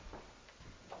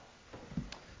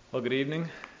Well, good evening.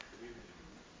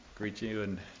 Greet you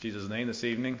in Jesus' name this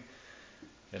evening.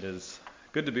 It is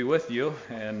good to be with you,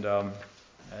 and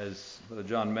as Brother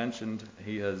John mentioned,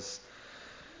 he has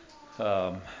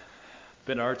been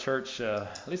in our church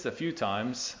at least a few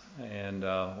times, and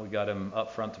we got him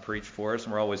up front to preach for us,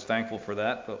 and we're always thankful for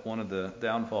that. But one of the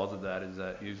downfalls of that is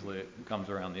that usually it comes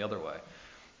around the other way,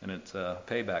 and it's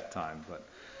payback time. But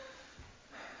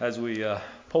as we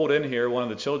pulled in here, one of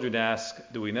the children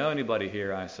asked, "Do we know anybody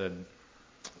here?" I said,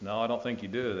 "No, I don't think you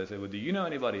do." They said, "Well, do you know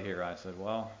anybody here?" I said,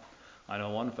 "Well, I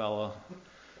know one fellow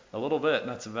a little bit,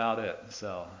 and that's about it."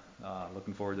 So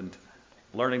looking forward to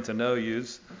learning to know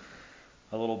yous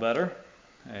a little better.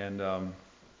 And I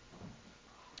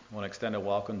want to extend a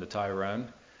welcome to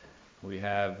Tyrone. We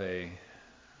have a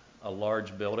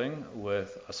large building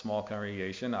with a small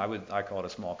congregation. I call it a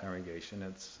small congregation.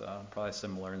 It's probably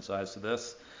similar in size to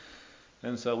this.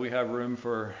 And so we have room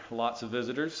for lots of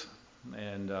visitors,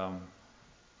 and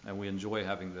we enjoy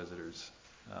having visitors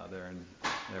there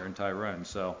in Tyrone.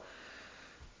 So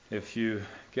if you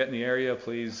get in the area,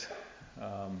 please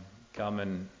come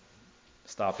and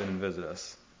stop in and visit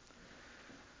us.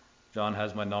 John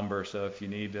has my number, so if you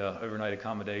need overnight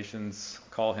accommodations,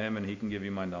 call him and he can give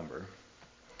you my number.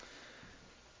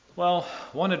 Well,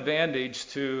 one advantage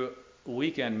to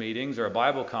weekend meetings or a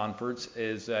Bible conference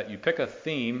is that you pick a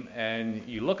theme and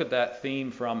you look at that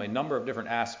theme from a number of different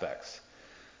aspects.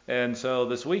 And so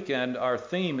this weekend, our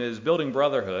theme is building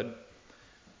brotherhood.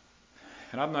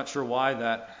 And I'm not sure why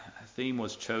that theme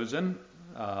was chosen,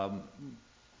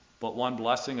 but one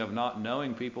blessing of not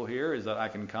knowing people here is that I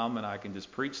can come and I can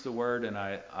just preach the word, and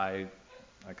I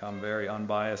come very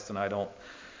unbiased, and I don't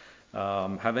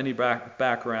have any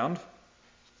background.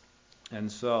 And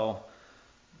so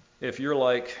if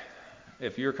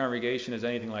your congregation is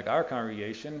anything like our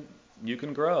congregation, you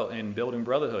can grow in building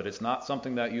brotherhood. It's not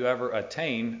something that you ever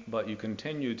attain, but you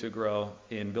continue to grow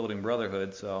in building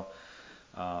brotherhood. So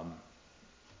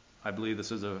I believe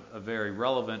this is a very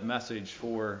relevant message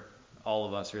for all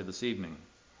of us here this evening.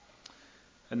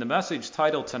 And the message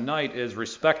title tonight is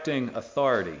Respecting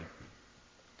Authority.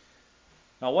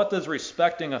 Now, what does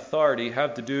respecting authority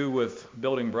have to do with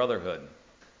building brotherhood?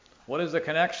 What is the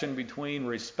connection between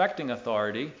respecting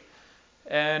authority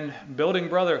and building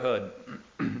brotherhood?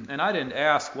 And I didn't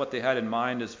ask what they had in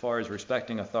mind as far as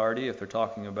respecting authority, if they're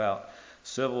talking about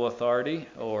civil authority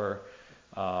or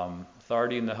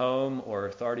authority in the home or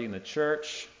authority in the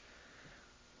church,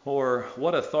 or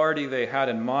what authority they had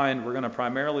in mind. We're going to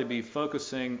primarily be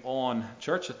focusing on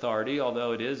church authority,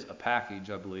 although it is a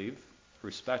package, I believe.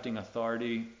 Respecting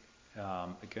authority,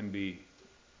 it can be,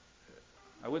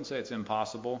 I wouldn't say it's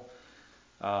impossible,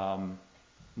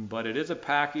 but it is a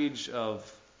package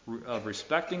of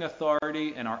respecting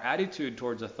authority, and our attitude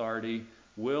towards authority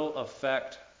will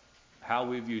affect how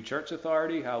we view church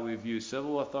authority, how we view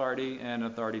civil authority, and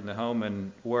authority in the home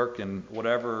and work and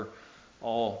whatever,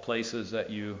 all places that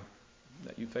you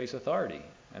face authority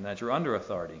and that you're under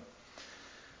authority.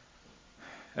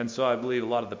 And so I believe a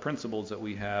lot of the principles that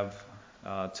we have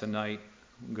tonight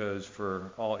goes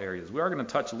for all areas. We are going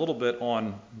to touch a little bit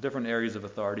on different areas of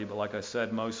authority, but like I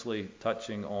said, mostly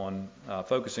focusing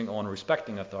on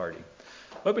respecting authority.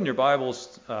 Open your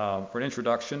Bibles for an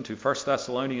introduction to 1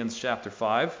 Thessalonians chapter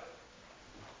 5.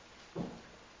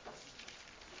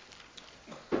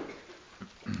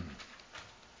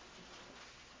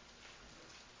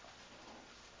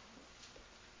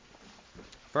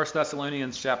 First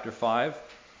Thessalonians chapter 5.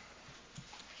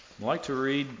 I'd like to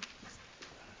read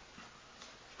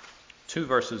 2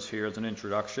 verses here as an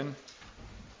introduction.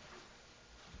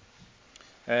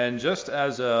 And just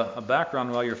as a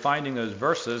background while you're finding those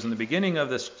verses, in the beginning of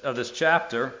this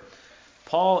chapter,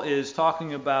 Paul is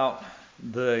talking about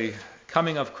the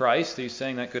coming of Christ. He's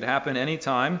saying that could happen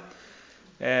anytime.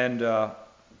 And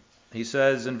he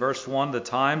says in verse 1, "The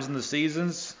times and the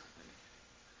seasons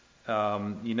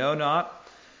you know not."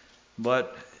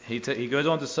 But he goes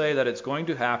on to say that it's going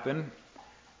to happen.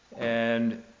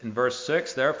 And in verse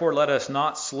 6, "Therefore let us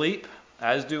not sleep,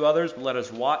 as do others, but let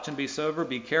us watch and be sober.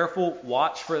 Be careful,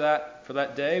 watch for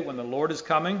that day when the Lord is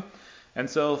coming." And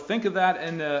so think of that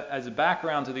as a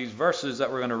background to these verses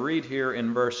that we're going to read here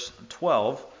in verse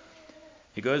 12.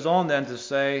 He goes on then to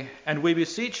say, "And we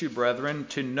beseech you, brethren,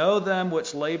 to know them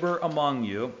which labor among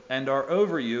you, and are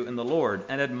over you in the Lord,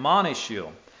 and admonish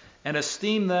you, and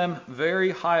esteem them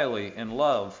very highly in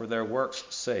love for their work's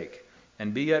sake,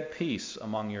 and be at peace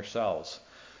among yourselves."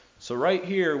 So right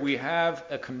here we have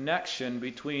a connection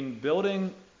between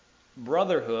building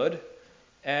brotherhood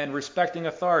and respecting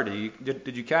authority.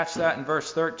 Did you catch that in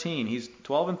verse 13? He's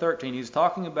 12 and 13. He's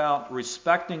talking about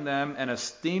respecting them and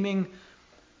esteeming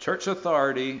church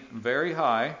authority very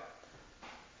high,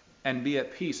 and be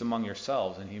at peace among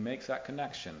yourselves. And he makes that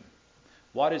connection.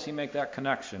 Why does he make that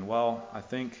connection? Well, I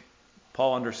think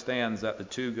Paul understands that the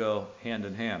two go hand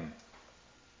in hand.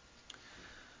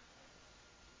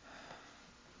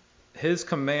 His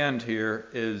command here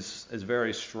is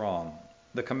very strong.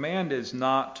 The command is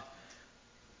not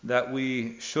that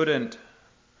we shouldn't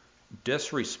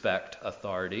disrespect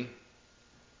authority,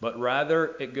 but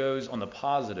rather it goes on the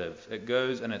positive. It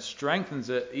goes and it strengthens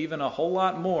it even a whole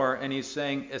lot more, and he's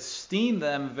saying esteem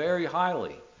them very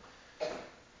highly.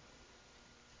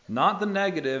 Not the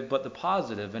negative, but the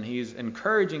positive, and he's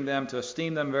encouraging them to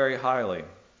esteem them very highly.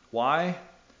 Why?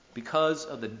 Because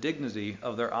of the dignity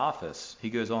of their office, he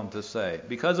goes on to say.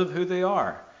 Because of who they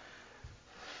are.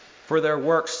 For their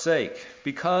work's sake.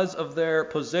 Because of their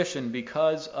position.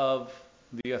 Because of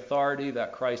the authority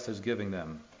that Christ has given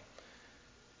them.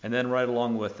 And then right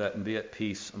along with that, and be at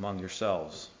peace among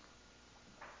yourselves.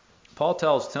 Paul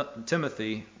tells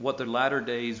Timothy what the latter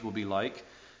days will be like.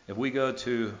 If we go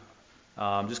to,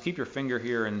 just keep your finger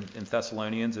here in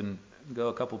Thessalonians and go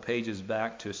a couple pages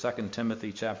back to 2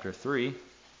 Timothy chapter 3.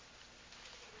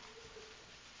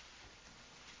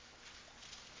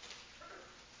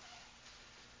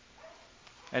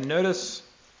 And notice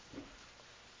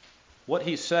what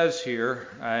he says here,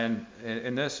 and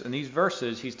in these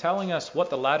verses, he's telling us what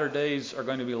the latter days are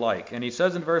going to be like. And he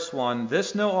says in verse 1,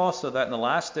 "This know also that in the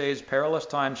last days perilous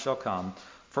times shall come.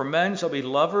 For men shall be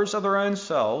lovers of their own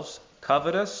selves,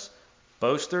 covetous,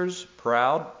 boasters,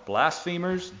 proud,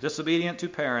 blasphemers, disobedient to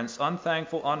parents,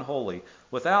 unthankful, unholy,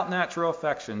 without natural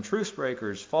affection, truce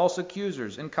breakers, false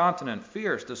accusers, incontinent,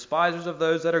 fierce, despisers of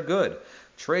those that are good,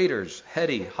 traitors,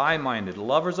 heady, high-minded,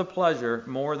 lovers of pleasure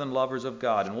more than lovers of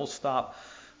God." And we'll stop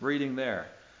reading there.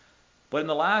 But in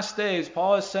the last days,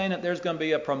 Paul is saying that there's going to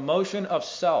be a promotion of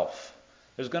self.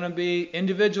 There's going to be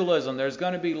individualism. There's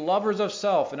going to be lovers of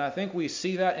self. And I think we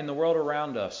see that in the world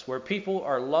around us, where people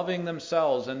are loving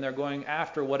themselves and they're going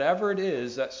after whatever it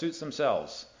is that suits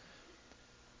themselves.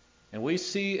 And we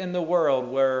see in the world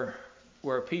where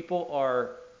people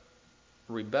are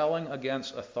rebelling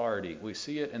against authority. We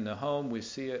see it in the home. We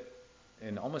see it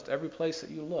in almost every place that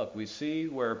you look. We see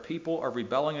where people are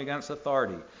rebelling against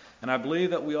authority. And I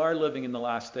believe that we are living in the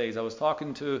last days. I was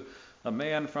talking to a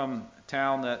man from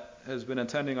town that has been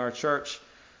attending our church,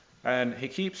 and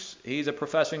he's a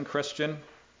professing Christian,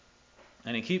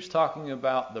 and he keeps talking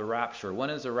about the rapture. When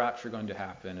is the rapture going to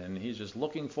happen? And he's just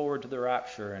looking forward to the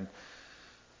rapture. And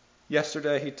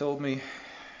yesterday he told me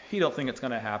he don't think it's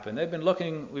going to happen.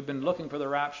 We've been looking for the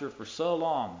rapture for so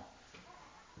long.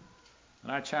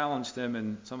 And I challenged him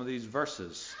in some of these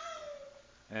verses.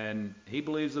 And he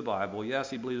believes the Bible. Yes,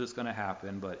 he believes it's going to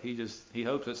happen, but he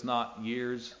hopes it's not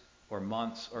years or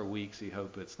months or weeks. He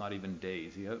hopes it's not even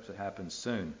days. He hopes it happens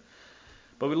soon.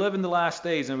 But we live in the last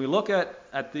days, and we look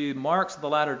at the marks of the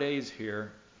latter days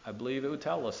here. I believe it would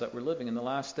tell us that we're living in the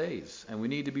last days, and we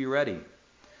need to be ready.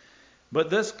 But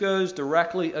this goes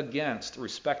directly against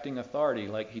respecting authority,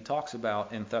 like he talks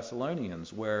about in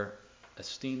Thessalonians, where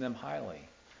esteem them highly.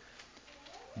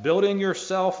 Building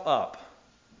yourself up.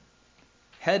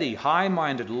 Heady,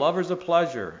 high-minded, lovers of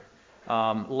pleasure,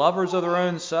 lovers of their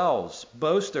own selves,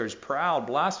 boasters, proud,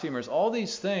 blasphemers. All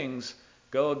these things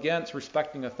go against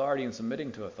respecting authority and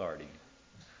submitting to authority.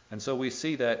 And so we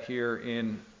see that here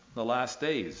in the last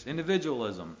days.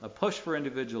 Individualism, a push for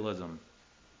individualism.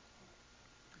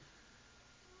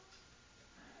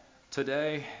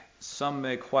 Today, some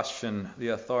may question the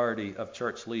authority of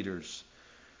church leaders.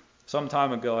 Some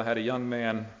time ago, I had a young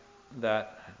man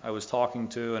that I was talking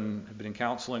to and had been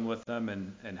counseling with them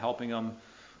and helping them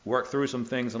work through some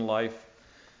things in life.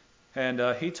 And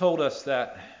he told us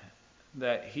that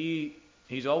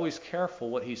he's always careful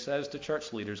what he says to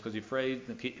church leaders because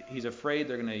he's afraid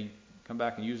they're going to come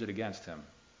back and use it against him.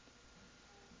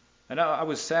 And I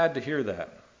was sad to hear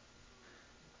that.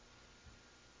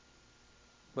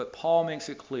 But Paul makes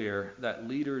it clear that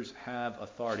leaders have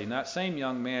authority. And that same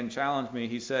young man challenged me.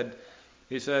 He said,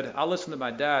 "I'll listen to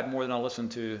my dad more than I'll listen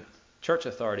to church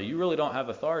authority. You really don't have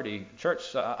authority.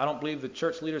 I don't believe the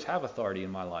church leaders have authority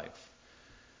in my life."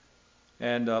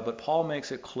 And but Paul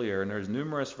makes it clear, and there's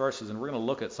numerous verses, and we're going to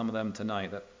look at some of them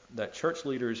tonight, that church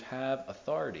leaders have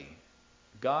authority,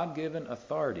 God-given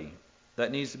authority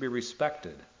that needs to be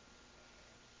respected.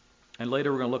 And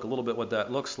later we're going to look a little bit what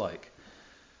that looks like.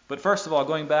 But first of all,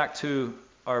 going back to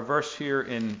our verse here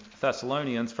in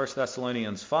Thessalonians, 1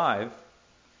 Thessalonians 5,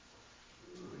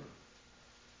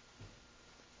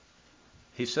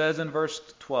 he says in verse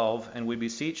 12, "And we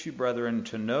beseech you, brethren,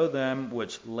 to know them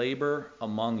which labor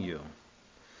among you."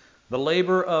 The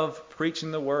labor of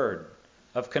preaching the word,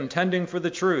 of contending for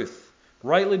the truth,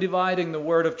 rightly dividing the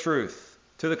word of truth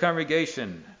to the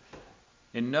congregation,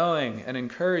 in knowing and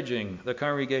encouraging the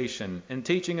congregation, in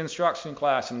teaching instruction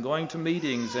class and going to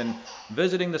meetings and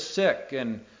visiting the sick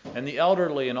and the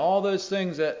elderly and all those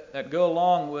things that go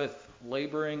along with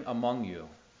laboring among you.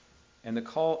 And the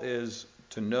call is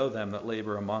to know them that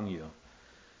labor among you.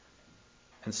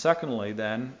 And secondly,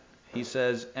 then, he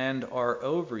says, and are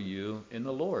over you in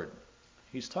the Lord.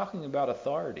 He's talking about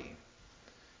authority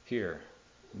here.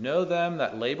 Know them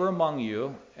that labor among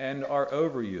you and are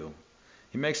over you.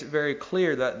 He makes it very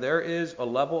clear that there is a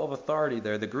level of authority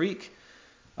there. The Greek,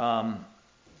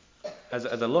 as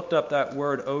I looked up that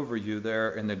word over you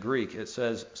there in the Greek, it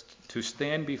says to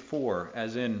stand before,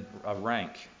 as in a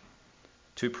rank,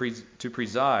 to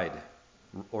preside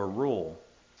or rule.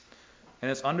 And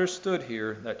it's understood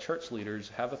here that church leaders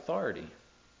have authority.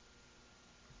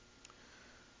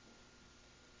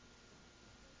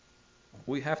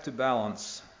 We have to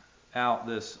balance out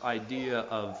this idea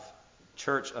of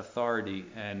church authority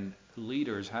and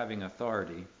leaders having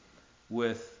authority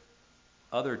with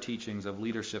other teachings of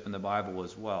leadership in the Bible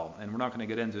as well. And we're not going to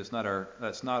get into it.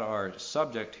 That's not our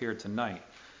subject here tonight.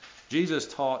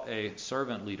 Jesus taught a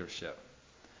servant leadership.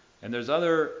 And there's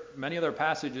many other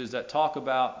passages that talk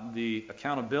about the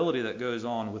accountability that goes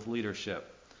on with leadership.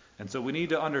 And so we need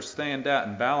to understand that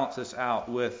and balance this out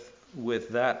with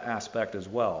that aspect as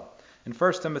well. In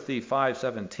 1 Timothy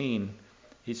 5:17,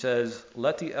 he says,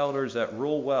 let the elders that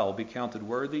rule well be counted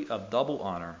worthy of double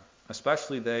honor,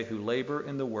 especially they who labor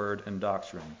in the word and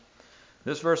doctrine.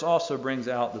 This verse also brings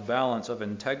out the balance of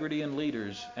integrity in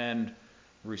leaders and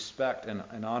respect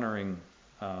and honoring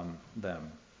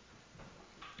them.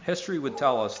 History would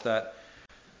tell us that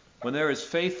when there is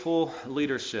faithful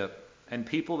leadership and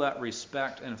people that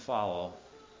respect and follow,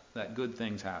 that good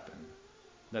things happen,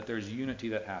 that there's unity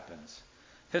that happens.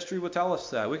 History would tell us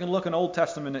that. We can look in Old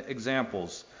Testament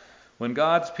examples. When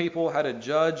God's people had a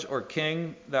judge or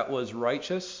king that was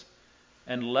righteous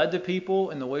and led the people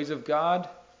in the ways of God,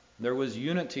 there was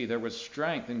unity, there was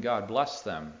strength, and God blessed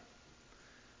them.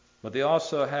 But they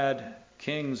also had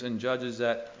kings and judges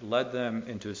that led them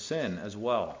into sin as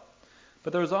well.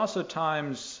 But there was also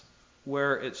times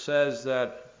where it says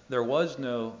that there was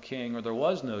no king or there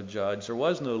was no judge, there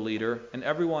was no leader, and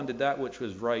everyone did that which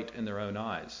was right in their own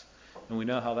eyes. And we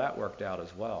know how that worked out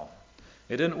as well.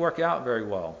 It didn't work out very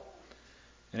well.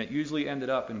 And it usually ended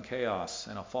up in chaos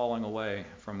and a falling away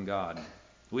from God.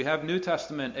 We have New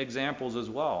Testament examples as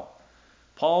well.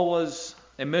 Paul was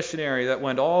a missionary that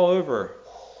went all over.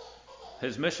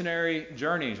 His missionary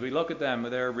journeys, we look at them,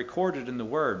 they're recorded in the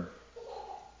Word.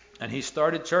 And he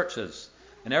started churches.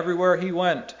 And everywhere he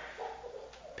went,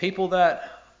 people that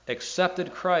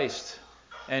accepted Christ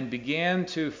and began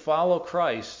to follow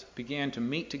Christ began to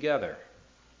meet together.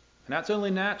 And that's only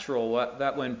natural,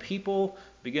 that when people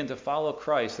begin to follow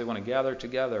Christ, they want to gather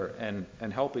together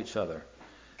and help each other.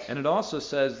 And it also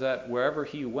says that wherever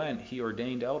he went, he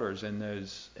ordained elders in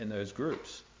those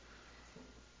groups.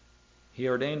 He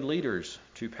ordained leaders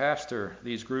to pastor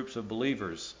these groups of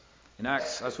believers. In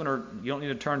Acts, you don't need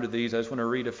to turn to these, I just want to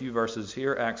read a few verses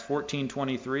here. Acts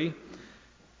 14:23.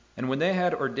 And when they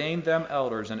had ordained them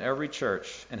elders in every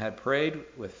church and had prayed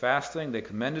with fasting, they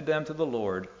commended them to the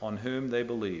Lord on whom they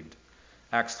believed.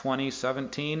 Acts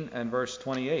 20:17 and verse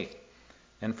 28.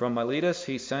 And from Miletus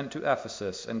he sent to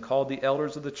Ephesus and called the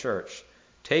elders of the church.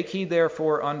 Take heed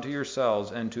therefore unto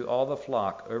yourselves and to all the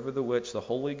flock over the which the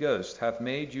Holy Ghost hath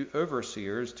made you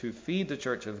overseers to feed the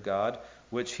church of God,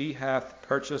 which he hath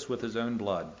purchased with his own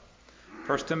blood.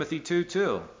 1 Timothy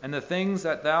 2:2. And the things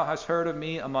that thou hast heard of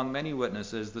me among many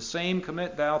witnesses, the same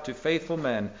commit thou to faithful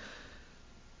men,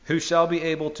 who shall be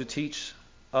able to teach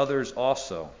others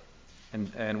also.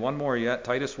 And one more yet,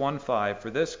 Titus 1:5.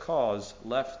 For this cause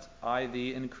left I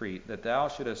thee in Crete, that thou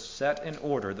shouldest set in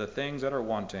order the things that are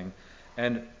wanting,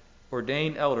 and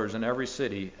ordain elders in every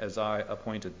city as I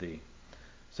appointed thee.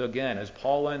 So again, as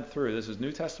Paul went through, this is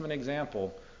New Testament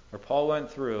example, where Paul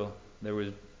went through, there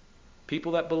was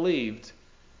people that believed,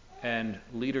 and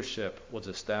leadership was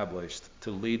established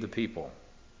to lead the people.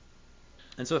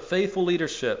 And so faithful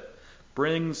leadership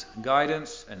brings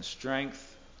guidance and strength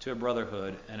to a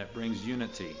brotherhood, and it brings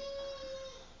unity.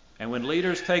 And when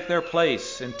leaders take their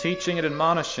place in teaching and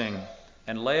admonishing,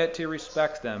 and laity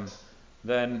respect them,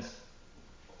 then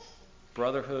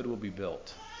brotherhood will be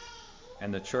built,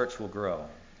 and the church will grow.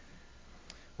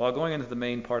 While going into the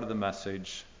main part of the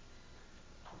message,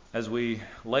 as we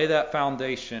lay that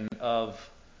foundation of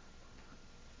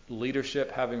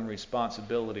leadership having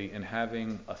responsibility and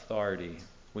having authority,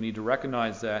 we need to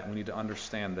recognize that and we need to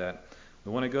understand that.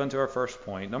 We want to go into our first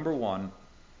point. Number one,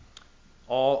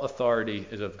 all authority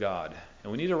is of God.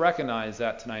 And we need to recognize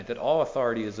that tonight, that all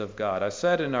authority is of God. I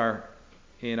said in our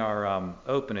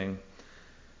opening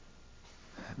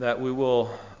that we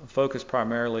will focus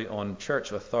primarily on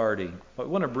church authority, but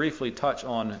we want to briefly touch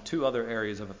on two other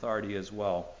areas of authority as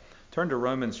well. Turn to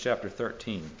Romans chapter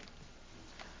 13.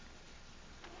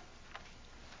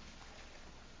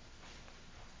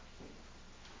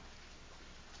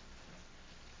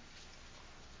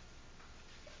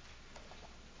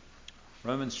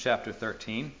 Romans chapter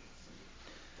 13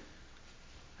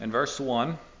 and verse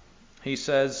 1, he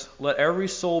says, "Let every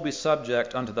soul be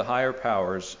subject unto the higher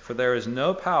powers, for there is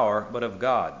no power but of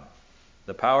God.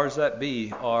 The powers that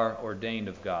be are ordained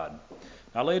of God."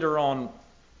 Now later on,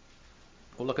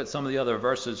 we'll look at some of the other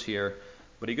verses here,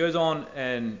 but he goes on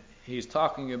and he's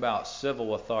talking about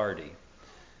civil authority.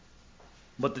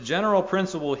 But the general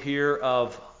principle here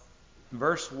of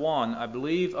verse 1, I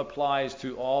believe, applies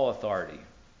to all authority.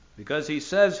 Because he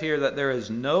says here that there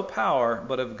is no power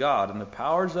but of God, and the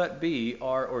powers that be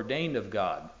are ordained of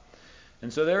God.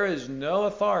 And so there is no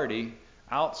authority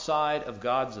outside of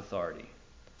God's authority.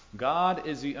 God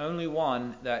is the only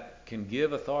one that can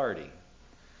give authority.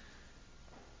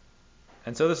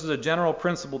 And so this is a general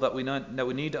principle that we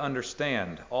need to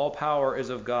understand. All power is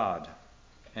of God,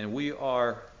 and we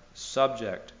are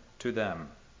subject to them.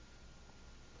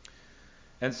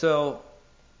 And so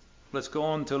let's go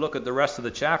on to look at the rest of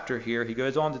the chapter here. He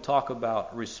goes on to talk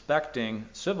about respecting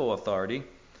civil authority.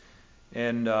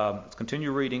 And let's continue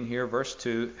reading here, verse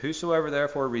 2. "Whosoever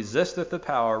therefore resisteth the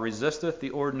power resisteth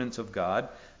the ordinance of God,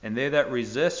 and they that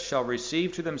resist shall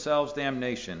receive to themselves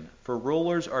damnation. For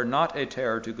rulers are not a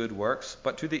terror to good works,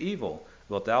 but to the evil.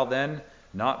 Wilt thou then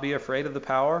not be afraid of the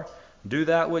power? Do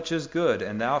that which is good,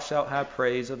 and thou shalt have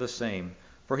praise of the same.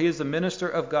 For he is the minister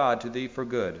of God to thee for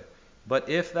good. But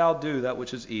if thou do that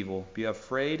which is evil, be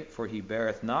afraid, for he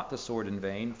beareth not the sword in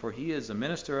vain, for he is a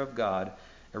minister of God,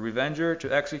 a revenger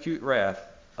to execute wrath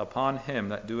upon him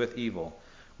that doeth evil.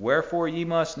 Wherefore ye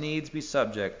must needs be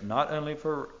subject, not only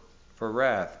for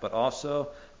wrath, but also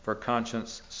for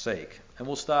conscience sake." And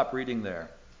we'll stop reading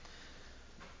there.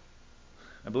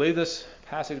 I believe this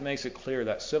passage makes it clear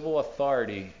that civil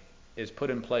authority is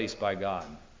put in place by God.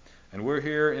 And we're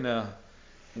here in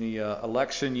the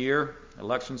election year.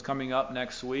 Election's coming up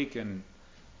next week, and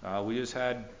we just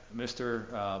had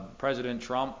Mr. President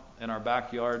Trump in our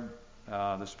backyard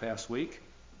this past week,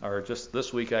 or just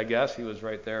this week, I guess. He was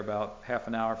right there about half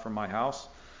an hour from my house,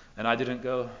 and I didn't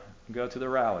go to the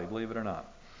rally, believe it or not.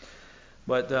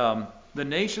 But the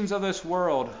nations of this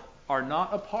world are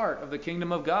not a part of the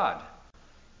kingdom of God.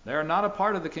 They are not a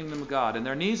part of the kingdom of God, and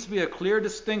there needs to be a clear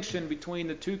distinction between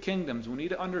the two kingdoms. We need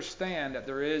to understand that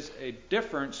there is a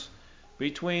difference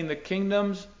between the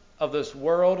kingdoms of this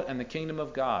world and the kingdom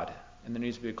of God, and there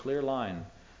needs to be a clear line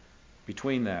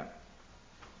between that.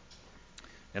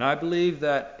 And I believe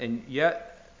that, and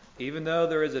yet, even though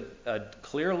there is a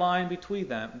clear line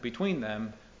between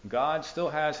them, God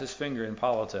still has his finger in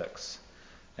politics.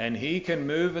 And he can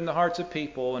move in the hearts of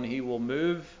people, and he will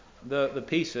move the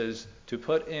pieces to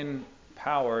put in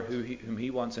power whom he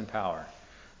wants in power.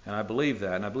 And I believe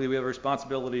that. And I believe we have a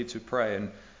responsibility to pray,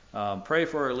 and pray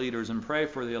for our leaders, and pray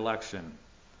for the election.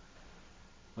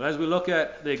 But as we look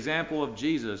at the example of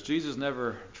Jesus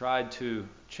never tried to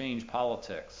change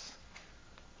politics,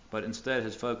 but instead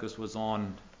his focus was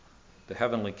on the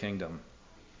heavenly kingdom.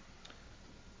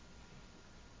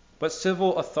 But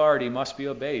civil authority must be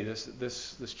obeyed.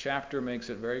 This chapter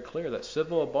makes it very clear that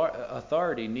civil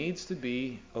authority needs to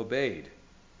be obeyed,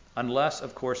 unless,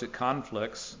 of course, it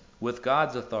conflicts with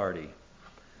God's authority.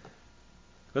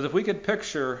 Because if we could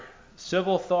picture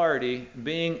civil authority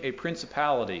being a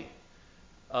principality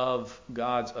of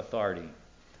God's authority.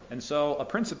 And so a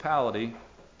principality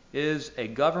is a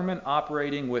government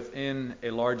operating within a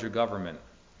larger government.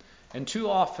 And too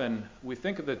often we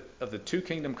think of the two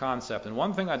kingdom concept. And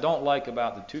one thing I don't like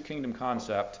about the two kingdom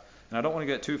concept, and I don't want to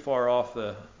get too far off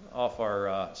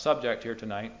our subject here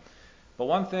tonight, but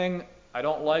one thing I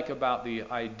don't like about the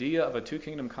idea of a two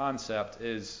kingdom concept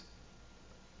is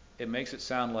it makes it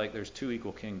sound like there's two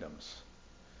equal kingdoms.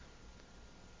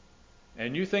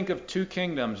 And you think of two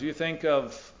kingdoms, you think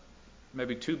of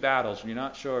maybe two battles, and you're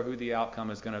not sure who the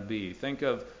outcome is going to be. Think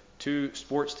of two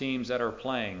sports teams that are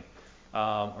playing.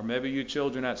 Or maybe you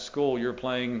children at school, you're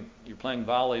playing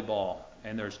volleyball,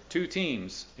 and there's two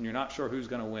teams, and you're not sure who's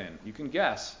going to win. You can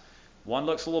guess. One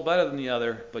looks a little better than the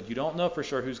other, but you don't know for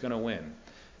sure who's going to win.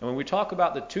 And when we talk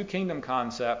about the two kingdom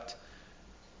concept,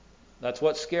 that's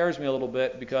what scares me a little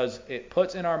bit, because it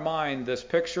puts in our mind this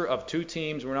picture of two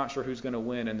teams, we're not sure who's going to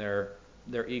win, and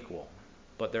they're equal.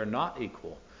 But they're not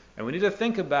equal. And we need to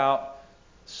think about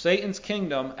Satan's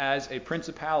kingdom as a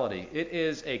principality. It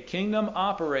is a kingdom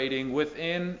operating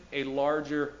within a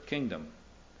larger kingdom.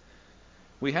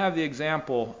 We have the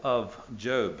example of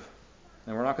Job,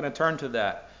 and we're not going to turn to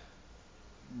that.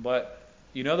 But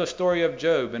you know the story of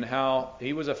Job and how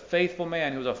he was a faithful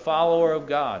man. He was a follower of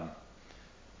God.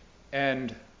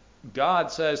 And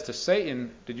God says to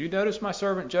Satan, did you notice my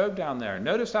servant Job down there?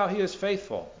 Notice how he is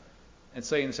faithful. And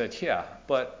Satan said, yeah,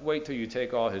 but wait till you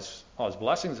take all his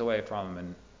blessings away from him.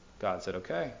 And God said,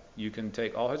 okay, you can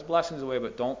take all his blessings away,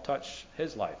 but don't touch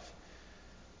his life.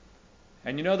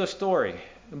 And you know the story.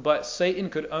 But Satan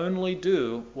could only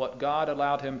do what God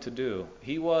allowed him to do.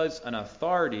 He was an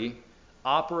authority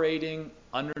operating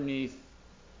underneath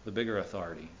the bigger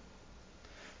authority.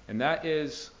 And that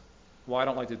is why I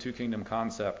don't like the two kingdom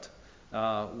concept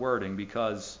wording,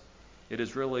 because it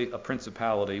is really a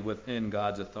principality within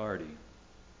God's authority.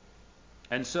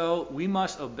 And so we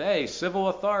must obey civil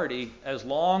authority as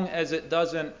long as it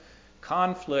doesn't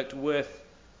conflict with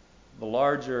the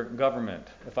larger government,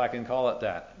 if I can call it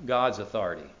that, God's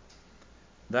authority.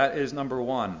 That is number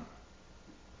one.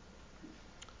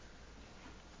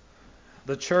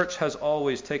 The church has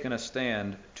always taken a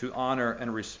stand to honor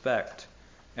and respect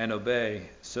and obey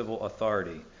civil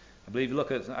authority. I believe you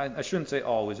look at, I shouldn't say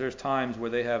always, there's times where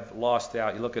they have lost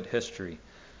out. You look at history.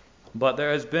 But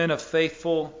there has been a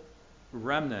faithful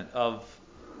remnant of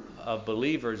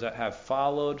believers that have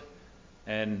followed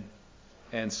and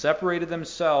separated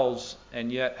themselves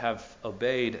and yet have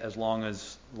obeyed as long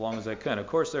as they can. Of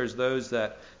course, there's those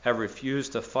that have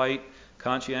refused to fight,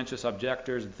 conscientious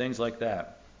objectors and things like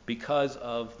that, because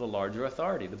of the larger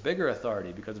authority, the bigger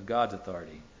authority, because of God's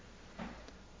authority.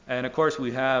 And of course,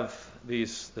 we have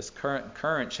this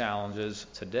current challenges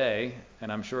today,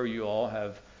 and I'm sure you all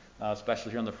have,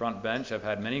 especially here on the front bench, have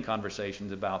had many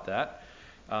conversations about that.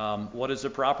 What is the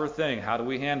proper thing? How do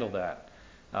we handle that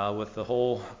with the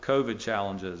whole COVID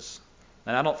challenges?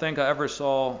 And I don't think I ever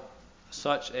saw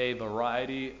such a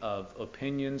variety of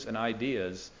opinions and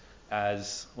ideas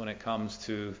as when it comes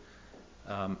to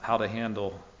how to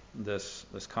handle this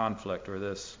conflict, or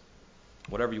this,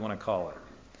 whatever you want to call it.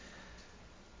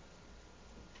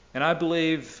 And I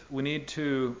believe we need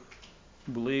to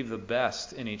believe the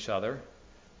best in each other,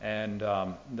 and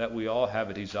that we all have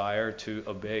a desire to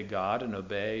obey God and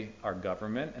obey our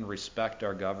government and respect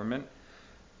our government.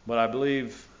 But I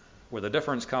believe where the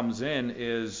difference comes in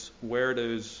is where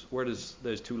does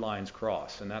those two lines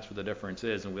cross, and that's where the difference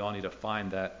is, and we all need to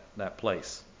find that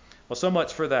place. Well, so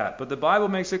much for that. But the Bible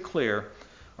makes it clear.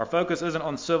 Our focus isn't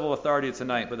on civil authority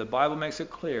tonight, but the Bible makes it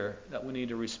clear that we need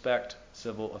to respect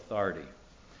civil authority.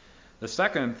 The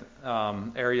second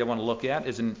area I want to look at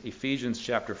is in Ephesians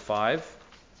chapter 5.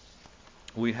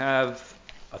 We have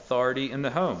authority in the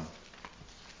home.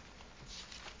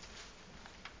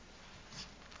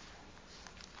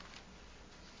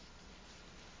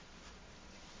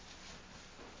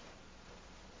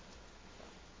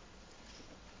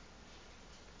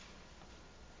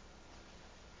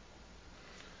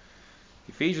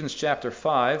 Ephesians chapter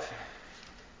 5.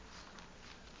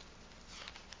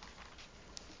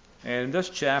 And this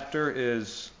chapter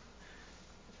is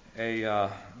a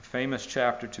famous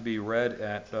chapter to be read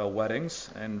at weddings,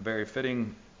 and very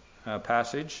fitting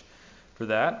passage for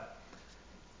that.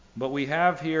 But we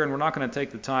have here, and we're not going to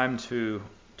take the time to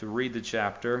read the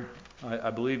chapter. I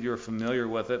believe you're familiar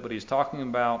with it, but he's talking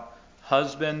about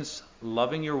husbands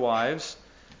loving your wives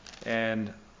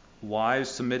and wives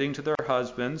submitting to their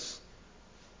husbands.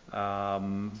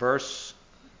 Verse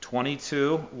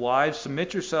 22, wives,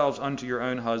 submit yourselves unto your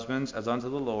own husbands as unto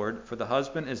the Lord, for the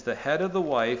husband is the head of the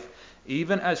wife,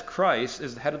 even as Christ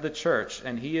is the head of the church,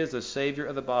 and he is the Savior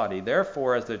of the body.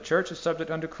 Therefore, as the church is subject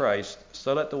unto Christ,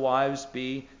 so let the wives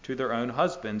be to their own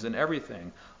husbands in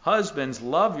everything. Husbands,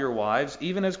 love your wives,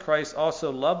 even as Christ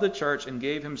also loved the church and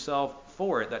gave himself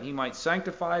for it, that he might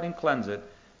sanctify it and cleanse it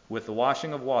with the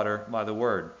washing of water by the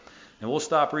word. And we'll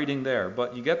stop reading there.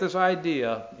 But you get this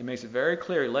idea. He makes it very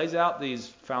clear. He lays out these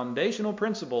foundational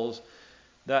principles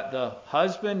that the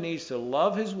husband needs to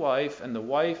love his wife and the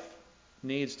wife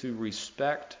needs to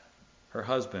respect her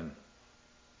husband.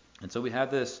 And so we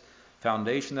have this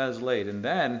foundation that is laid. And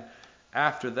then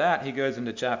after that, he goes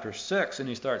into chapter 6 and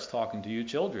he starts talking to you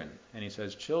children. And he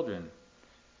says, children,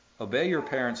 obey your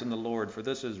parents in the Lord, for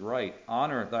this is right.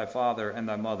 Honor thy father and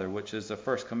thy mother, which is the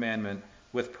first commandment,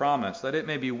 with promise, that it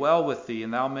may be well with thee,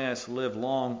 and thou mayest live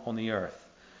long on the earth.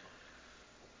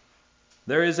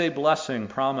 There is a blessing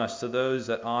promised to those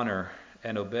that honor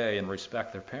and obey and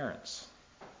respect their parents.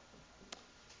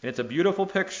 It's a beautiful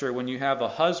picture when you have a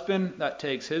husband that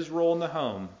takes his role in the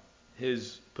home,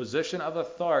 his position of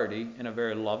authority, in a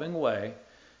very loving way,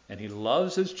 And he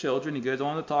loves his children. He goes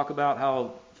on to talk about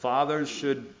how fathers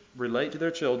should relate to their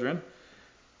children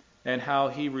and how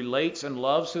he relates and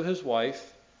loves to his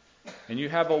wife. And you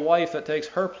have a wife that takes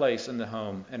her place in the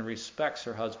home and respects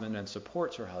her husband and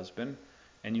supports her husband.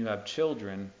 And you have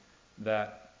children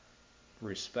that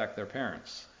respect their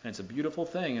parents. And it's a beautiful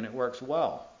thing, and it works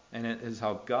well. And it is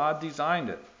how God designed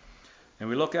it. And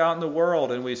we look out in the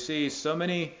world and we see so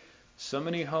many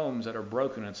homes that are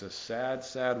broken. It's a sad,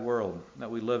 sad world that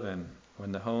we live in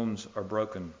when the homes are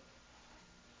broken.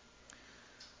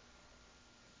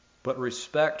 But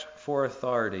respect for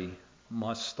authority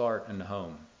must start in the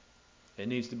home. It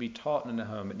needs to be taught in the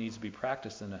home. It needs to be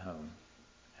practiced in the home.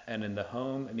 And in the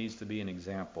home, it needs to be an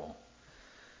example.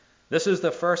 This is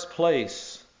the first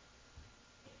place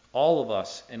all of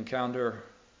us encounter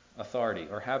authority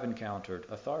or have encountered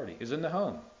authority, is in the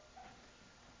home.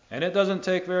 And it doesn't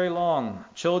take very long.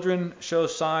 Children show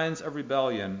signs of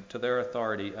rebellion to their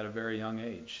authority at a very young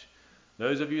age.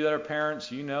 Those of you that are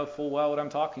parents, you know full well what I'm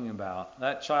talking about.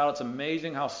 That child, it's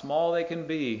amazing how small they can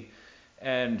be,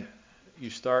 and you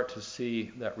start to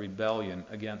see that rebellion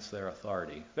against their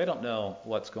authority. They don't know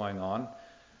what's going on,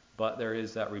 but there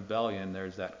is that rebellion,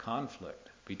 there's that conflict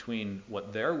between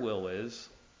what their will is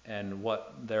and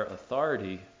what their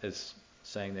authority is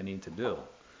saying they need to do.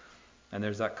 And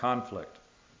there's that conflict.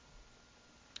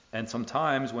 And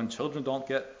sometimes when children don't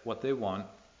get what they want,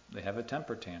 they have a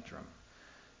temper tantrum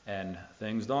and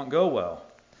things don't go well.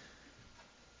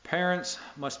 Parents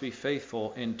must be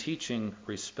faithful in teaching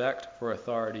respect for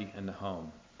authority in the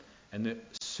home. And the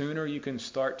sooner you can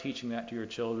start teaching that to your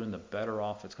children, the better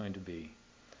off it's going to be.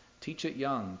 Teach it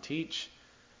young. Teach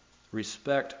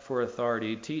respect for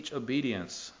authority. Teach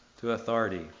obedience to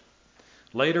authority.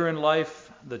 Later in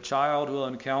life, the child will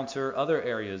encounter other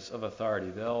areas of authority.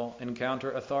 They'll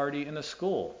encounter authority in the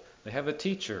school. They have a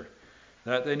teacher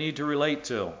that they need to relate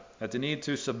to, that they need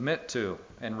to submit to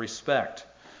and respect.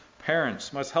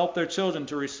 Parents must help their children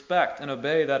to respect and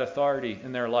obey that authority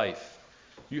in their life.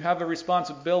 You have a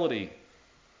responsibility.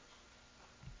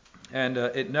 And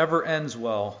it never ends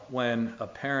well when a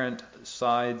parent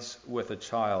sides with a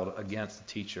child against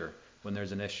the teacher when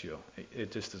there's an issue.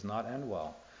 It just does not end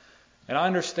well. And I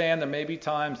understand there may be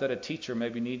times that a teacher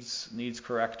maybe needs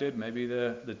corrected. Maybe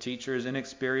the teacher is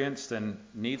inexperienced and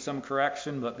needs some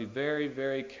correction, but be very,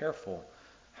 very careful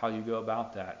how you go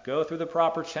about that. Go through the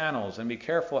proper channels and be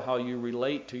careful how you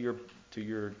relate to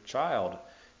your child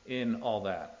in all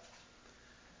that.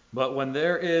 But when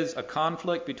there is a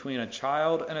conflict between a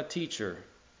child and a teacher,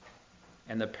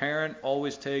 and the parent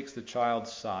always takes the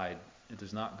child's side, it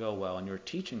does not go well. And you're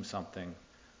teaching something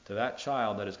to that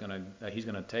child that he's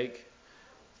going to take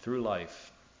through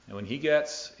life. And when he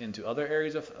gets into other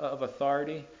areas of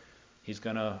authority, it's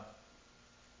going to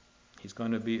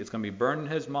be burned in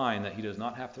his mind that he does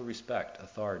not have to respect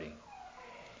authority.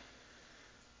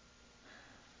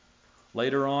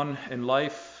 Later on in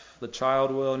life, the child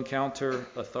will encounter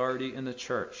authority in the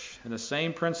church. And the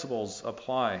same principles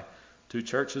apply to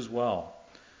church as well.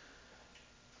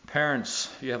 Parents,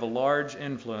 you have a large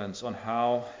influence on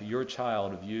how your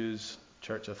child views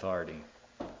church authority.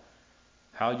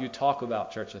 How you talk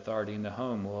about church authority in the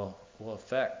home will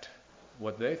affect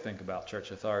what they think about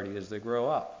church authority as they grow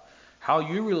up. How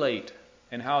you relate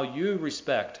and how you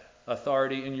respect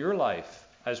authority in your life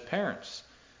as parents.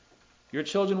 Your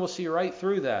children will see right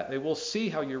through that. They will see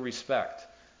how you respect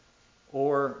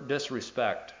or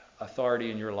disrespect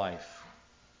authority in your life.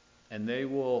 And they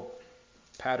will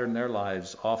pattern their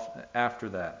lives off after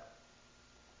that.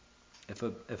 If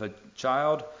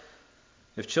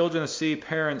children see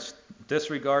parents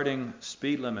disregarding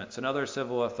speed limits and other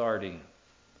civil authority,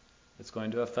 it's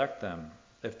going to affect them.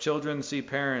 If children see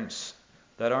parents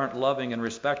that aren't loving and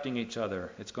respecting each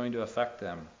other, it's going to affect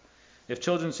them. If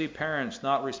children see parents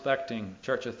not respecting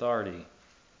church authority,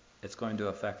 it's going to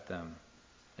affect them.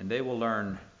 And they will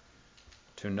learn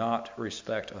to not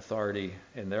respect authority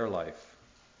in their life.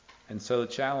 And so the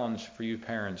challenge for you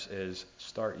parents is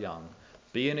start young.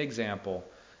 Be an example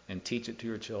and teach it to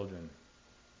your children.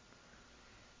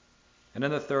 And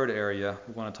in the third area,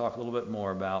 we want to talk a little bit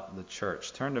more about the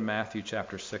church. Turn to Matthew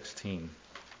chapter 16.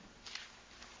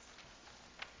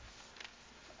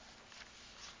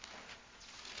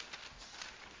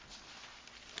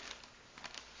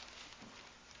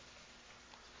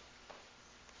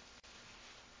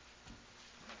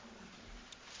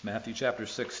 Matthew chapter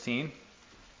 16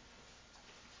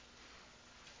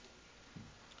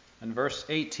 and verse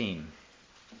 18.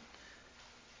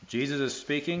 Jesus is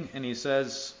speaking and he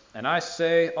says, "And I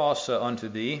say also unto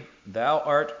thee, thou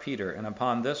art Peter, and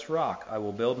upon this rock I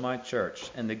will build my church,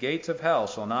 and the gates of hell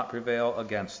shall not prevail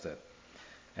against it.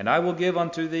 And I will give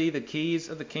unto thee the keys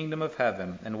of the kingdom of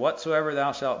heaven, and whatsoever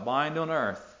thou shalt bind on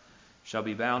earth shall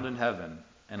be bound in heaven,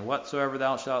 and whatsoever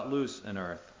thou shalt loose in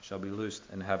earth shall be loosed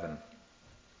in heaven.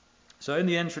 So in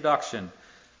the introduction,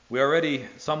 we already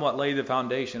somewhat laid the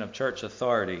foundation of church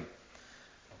authority.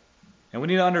 And we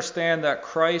need to understand that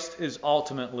Christ is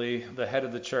ultimately the head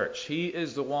of the church. He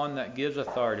is the one that gives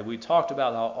authority. We talked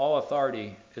about how all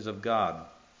authority is of God.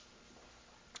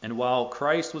 And while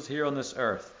Christ was here on this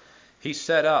earth, he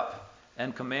set up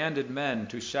and commanded men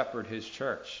to shepherd his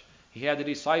church. He had the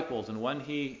disciples, and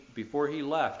before he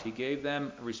left, he gave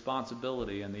them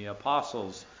responsibility and the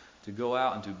apostles to go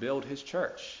out and to build his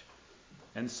church.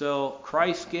 And so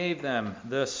Christ gave them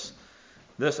this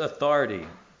authority,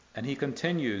 and he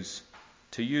continues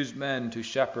to use men to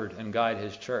shepherd and guide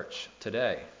his church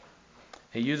today.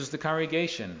 He uses the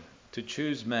congregation to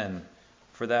choose men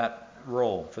for that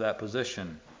role, for that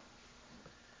position.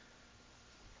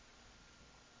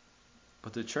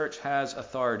 But the church has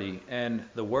authority, and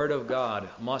the Word of God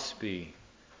must be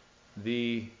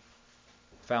the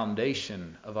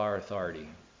foundation of our authority,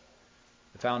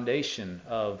 the foundation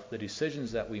of the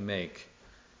decisions that we make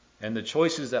and the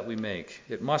choices that we make.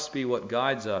 It must be what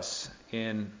guides us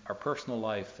in our personal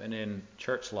life and in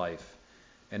church life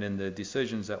and in the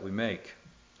decisions that we make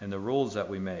and the rules that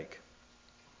we make.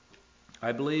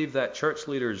 I believe that church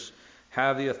leaders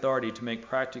have the authority to make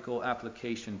practical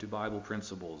application to Bible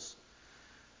principles.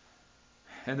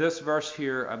 And this verse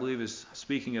here, I believe, is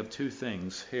speaking of two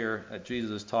things here that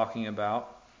Jesus is talking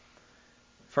about.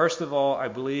 First of all, I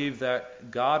believe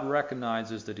that God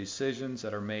recognizes the decisions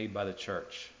that are made by the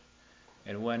church.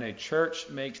 And when a church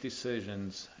makes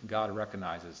decisions, God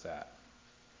recognizes that.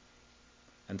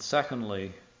 And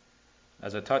secondly,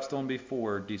 as I touched on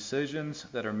before, decisions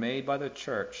that are made by the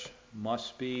church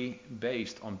must be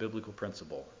based on biblical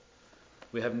principle.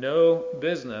 We have no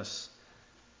business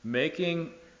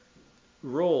making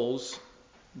rules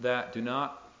that do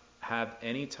not have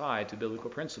any tie to biblical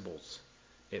principles.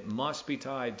 It must be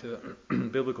tied to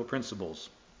biblical principles.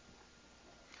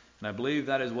 And I believe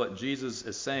that is what Jesus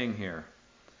is saying here.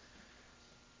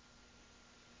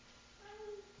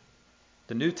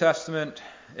 The New Testament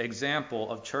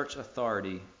example of church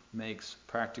authority makes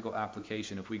practical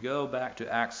application. If we go back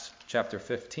to Acts chapter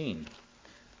 15,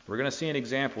 we're going to see an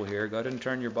example here. Go ahead and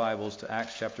turn your Bibles to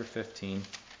Acts chapter 15.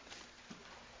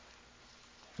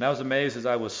 And I was amazed as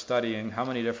I was studying how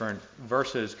many different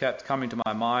verses kept coming to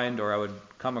my mind, or I would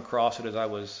come across it as I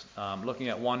was looking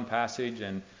at one passage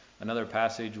and another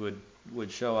passage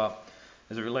would show up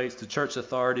as it relates to church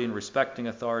authority and respecting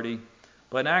authority.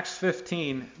 But in Acts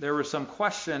 15, there was some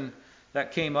question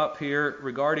that came up here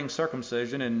regarding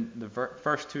circumcision in the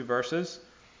first two verses.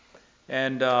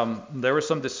 And there was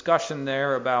some discussion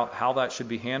there about how that should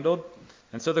be handled.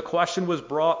 And so the question was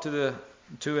brought to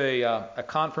a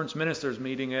conference ministers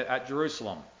meeting at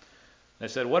Jerusalem. They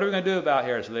said, what are we going to do about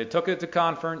here? So they took it to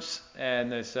conference and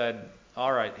they said,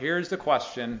 all right, here's the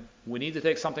question. We need to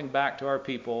take something back to our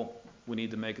people. We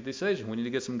need to make a decision. We need to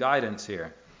get some guidance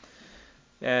here.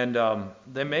 And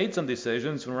they made some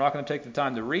decisions. We're not going to take the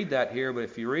time to read that here, but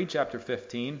if you read chapter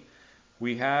 15,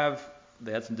 they had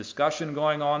some discussion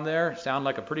going on there. Sound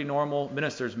like a pretty normal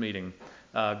ministers meeting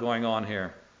going on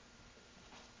here.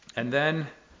 And then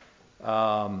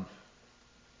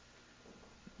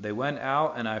they went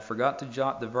out, and I forgot to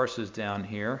jot the verses down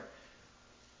here.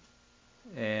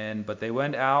 But they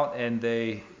went out and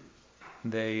they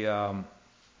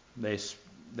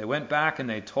went back and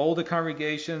they told the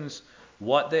congregations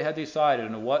what they had decided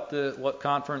and what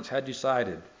conference had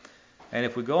decided. And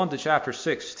if we go into chapter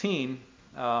 16,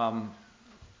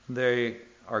 they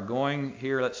are going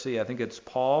here. Let's see. I think it's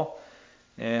Paul,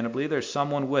 and I believe there's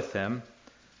someone with him.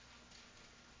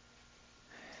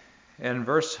 And in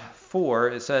verse 4,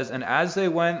 it says, "And as they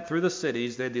went through the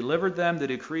cities, they delivered them the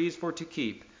decrees for to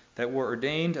keep that were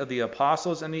ordained of the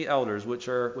apostles and the elders which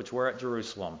were at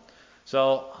Jerusalem."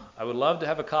 So I would love to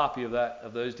have a copy of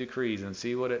those decrees and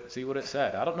see what it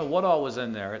said. I don't know what all was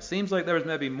in there. It seems like there was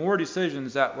maybe more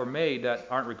decisions that were made that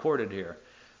aren't recorded here,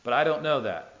 but I don't know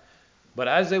that. But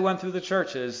as they went through the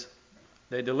churches,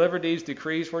 they delivered these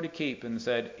decrees for to keep and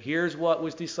said, here's what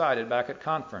was decided back at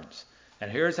conference,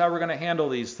 and here's how we're going to handle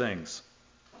these things.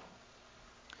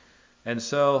 And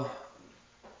so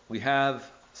we have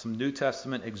some New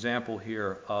Testament example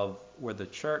here of where the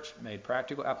church made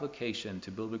practical application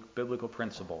to biblical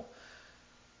principle.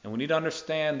 And we need to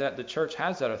understand that the church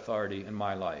has that authority in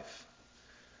my life.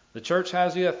 The church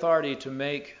has the authority to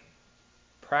make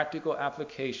practical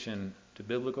application to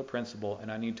biblical principle,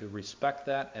 and I need to respect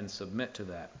that and submit to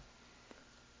that.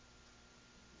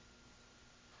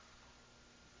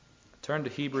 Turn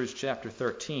to Hebrews chapter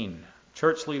 13.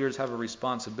 Church leaders have a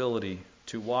responsibility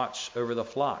to watch over the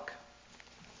flock.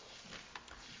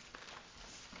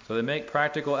 So they make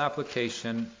practical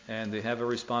application, and they have a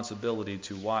responsibility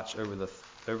to watch over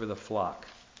the flock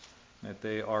that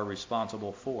they are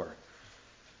responsible for.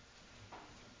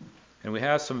 And we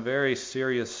have some very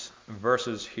serious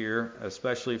verses here,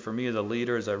 especially for me as a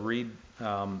leader as I read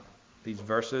these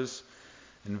verses.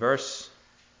 In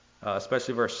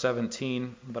especially verse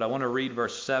 17, but I want to read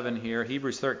verse 7 here.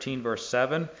 Hebrews 13, verse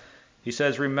 7. He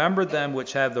says, "Remember them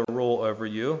which have the rule over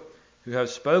you, who have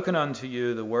spoken unto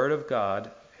you the word of God,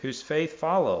 whose faith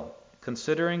follow,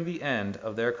 considering the end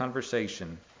of their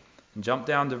conversation." And jump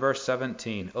down to verse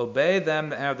 17. "Obey them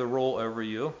that have the rule over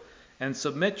you, and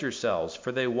submit yourselves,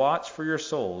 for they watch for your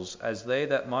souls, as they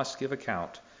that must give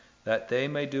account, that they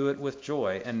may do it with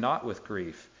joy and not with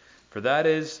grief, for that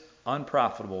is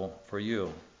unprofitable for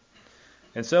you."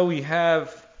 And so we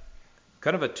have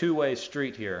kind of a two-way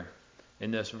street here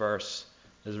in this verse.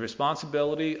 There's a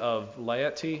responsibility of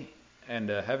laity and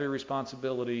a heavy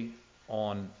responsibility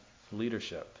on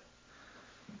leadership.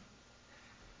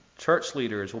 Church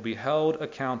leaders will be held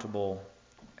accountable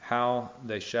how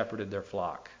they shepherded their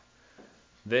flock.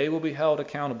 They will be held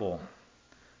accountable.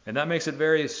 And that makes it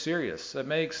very serious. That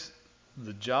makes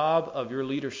the job of your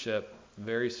leadership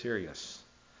very serious.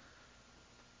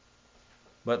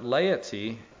 But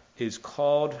laity is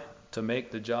called to make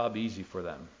the job easy for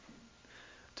them,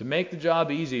 to make the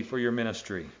job easy for your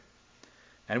ministry.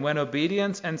 And when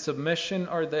obedience and submission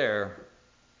are there,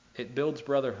 it builds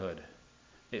brotherhood.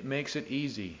 It makes it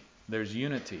easy. There's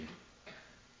unity.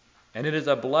 And it is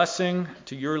a blessing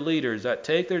to your leaders that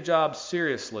take their jobs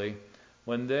seriously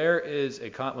when there's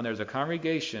a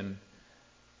congregation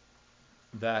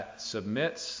that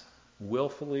submits,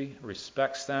 willfully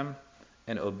respects them,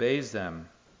 and obeys them,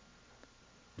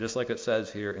 just like it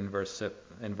says here in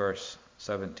verse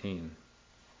 17.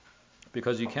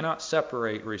 Because you cannot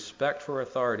separate respect for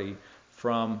authority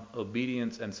from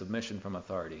obedience and submission from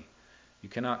authority. You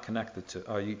cannot connect the two.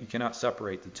 You cannot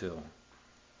separate the two.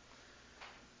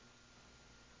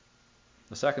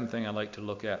 The second thing I'd like to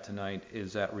look at tonight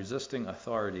is that resisting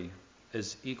authority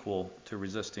is equal to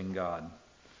resisting God.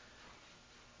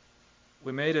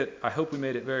 I hope we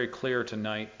made it very clear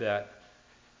tonight that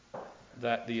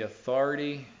the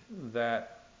authority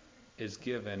that is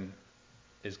given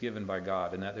by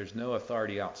God, and that there's no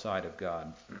authority outside of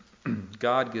God.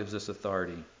 God gives us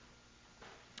authority.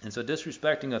 And so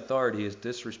disrespecting authority is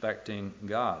disrespecting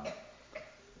God.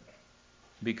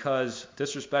 Because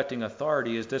disrespecting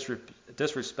authority is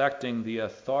disrespecting the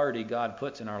authority God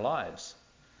puts in our lives.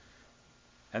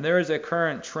 And there is a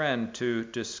current trend to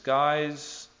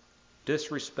disguise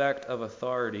disrespect of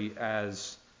authority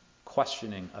as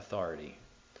questioning authority.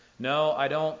 No, I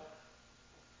don't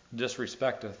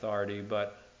disrespect authority,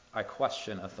 but I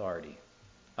question authority.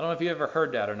 I don't know if you ever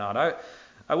heard that or not.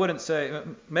 I wouldn't say,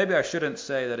 maybe I shouldn't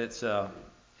say that it's a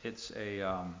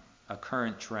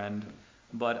current trend,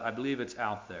 but I believe it's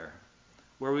out there,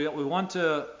 where we want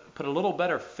to put a little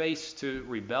better face to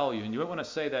rebellion. You don't want to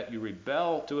say that you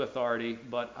rebel to authority,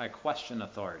 but I question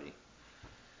authority.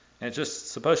 And it's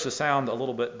just supposed to sound a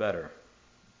little bit better.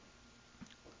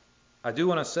 I do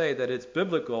want to say that it's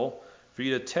biblical for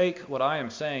you to take what I am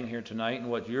saying here tonight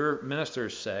and what your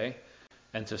ministers say,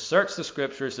 and to search the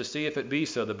scriptures to see if it be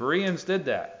so. The Bereans did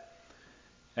that.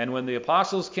 And when the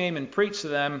apostles came and preached to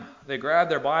them, they grabbed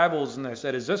their Bibles and they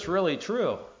said, "Is this really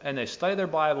true?" And they studied their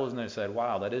Bibles and they said,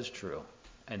 "Wow, that is true."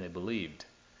 And they believed.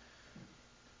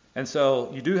 And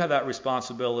so you do have that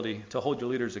responsibility to hold your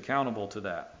leaders accountable to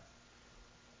that.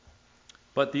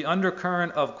 But the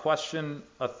undercurrent of question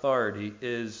authority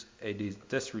is a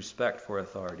disrespect for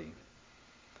authority.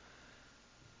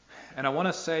 And I want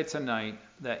to say tonight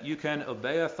that you can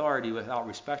obey authority without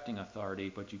respecting authority,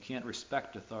 but you can't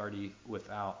respect authority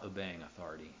without obeying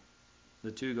authority.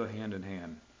 The two go hand in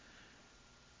hand.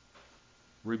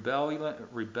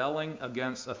 Rebelling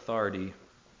against authority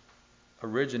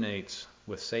originates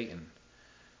with Satan.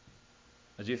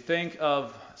 As you think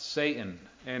of Satan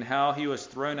and how he was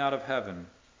thrown out of heaven,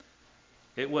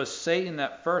 it was Satan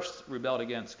that first rebelled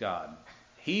against God.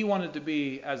 He wanted to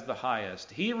be as the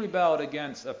highest. He rebelled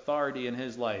against authority in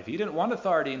his life. He didn't want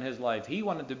authority in his life. He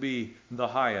wanted to be the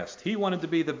highest. He wanted to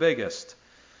be the biggest.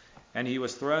 And he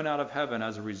was thrown out of heaven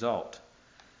as a result.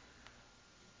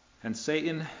 And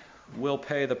Satan will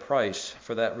pay the price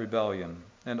for that rebellion.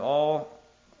 And all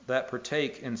that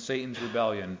partake in Satan's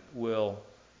rebellion will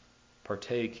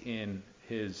partake in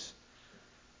his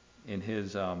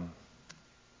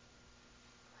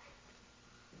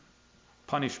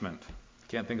punishment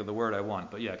Can't think of the word I want,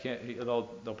 but yeah, they'll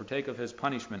partake of his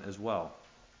punishment as well.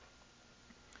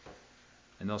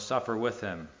 And they'll suffer with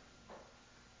him.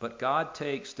 But God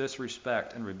takes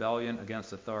disrespect and rebellion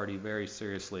against authority very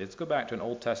seriously. Let's go back to an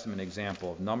Old Testament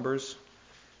example of Numbers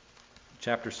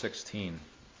chapter 16.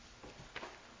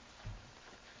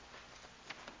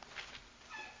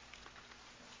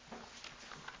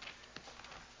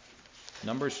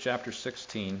 Numbers chapter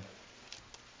 16.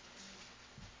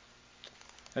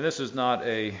 And this is not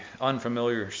an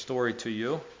unfamiliar story to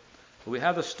you. But we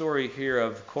have the story here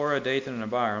of Korah, Dathan, and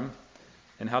Abiram,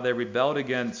 and how they rebelled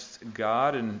against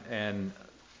God and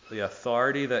the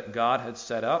authority that God had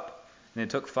set up. And they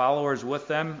took followers with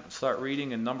them. Start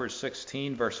reading in Numbers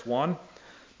 16, verse 1.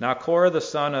 Now Korah, the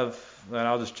son of, and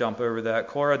I'll just jump over that.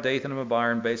 Korah, Dathan, and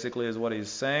Abiram basically is what he's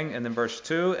saying. And then verse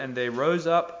 2, and they rose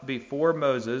up before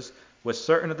Moses with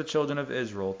certain of the children of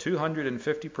Israel,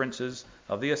 250 princes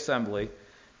of the assembly,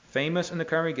 famous in the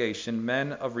congregation,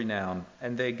 men of renown.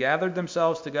 And they gathered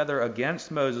themselves together against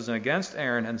Moses and against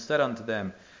Aaron, and said unto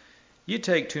them, Ye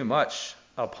take too much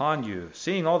upon you,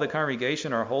 seeing all the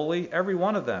congregation are holy, every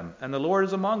one of them, and the Lord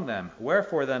is among them.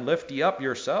 Wherefore then lift ye up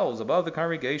yourselves above the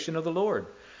congregation of the Lord.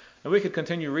 And we could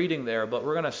continue reading there, but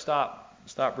we're going to stop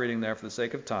reading there for the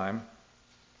sake of time.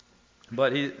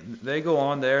 But they go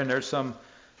on there, and there's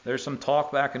some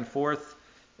talk back and forth.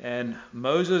 And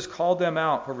Moses called them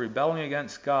out for rebelling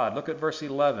against God. Look at verse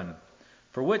 11.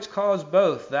 For which cause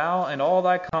both thou and all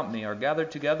thy company are gathered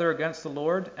together against the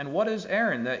Lord? And what is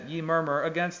Aaron that ye murmur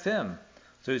against him?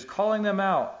 So he's calling them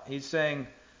out. He's saying,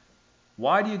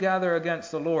 why do you gather against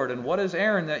the Lord? And what is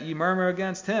Aaron that ye murmur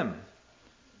against him?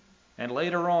 And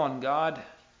later on, God,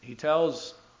 he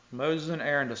tells Moses and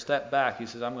Aaron to step back. He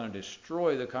says, I'm going to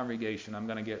destroy the congregation. I'm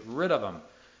going to get rid of them.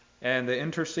 And they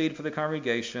intercede for the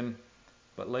congregation.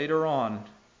 But later on,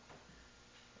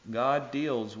 God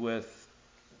deals with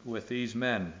these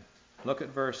men. Look at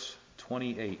verse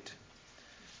 28.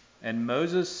 And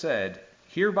Moses said,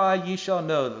 Hereby ye shall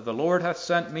know that the Lord hath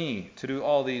sent me to do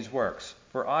all these works,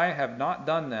 for I have not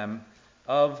done them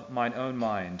of mine own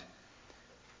mind.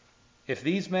 If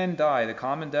these men die the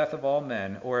common death of all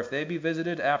men, or if they be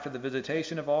visited after the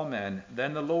visitation of all men,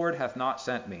 then the Lord hath not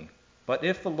sent me. But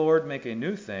if the Lord make a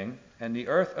new thing, and the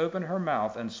earth open her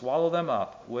mouth and swallow them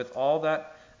up with all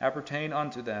that appertain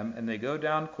unto them, and they go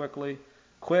down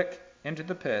quick into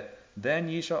the pit, then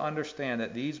ye shall understand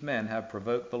that these men have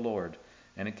provoked the Lord.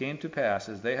 And it came to pass,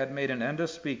 as they had made an end of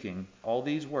speaking all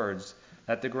these words,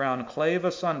 that the ground clave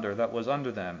asunder that was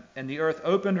under them, and the earth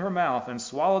opened her mouth and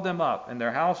swallowed them up, and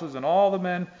their houses, and all the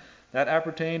men that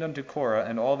appertained unto Korah,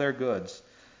 and all their goods.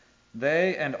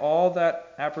 They and all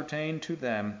that appertained to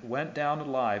them went down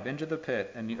alive into the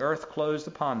pit, and the earth closed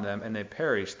upon them, and they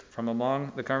perished from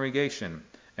among the congregation.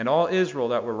 And all Israel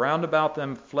that were round about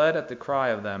them fled at the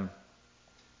cry of them.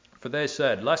 For they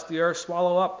said, Lest the earth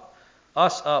swallow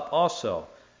us up also.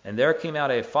 And there came out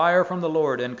a fire from the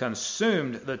Lord, and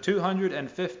consumed the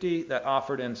 250 that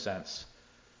offered incense.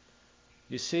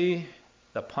 You see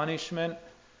the punishment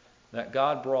that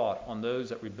God brought on those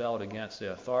that rebelled against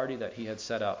the authority that he had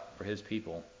set up for his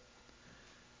people.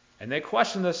 And they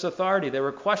questioned this authority. They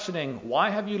were questioning, why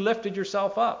have you lifted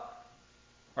yourself up?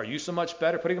 Are you so much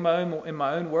better? Putting in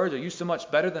my own words, are you so much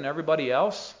better than everybody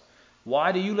else?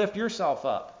 Why do you lift yourself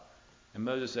up? And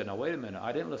Moses said, no, wait a minute.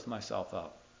 I didn't lift myself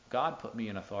up. God put me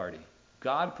in authority.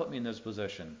 God put me in this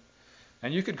position.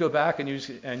 And you could go back and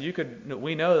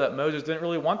we know that Moses didn't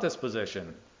really want this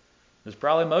position. There's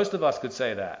probably most of us could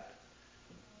say that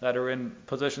are in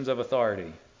positions of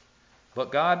authority.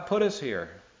 But God put us here.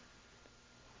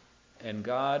 And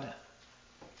God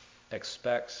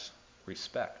expects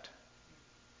respect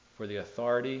for the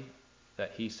authority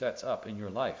that he sets up in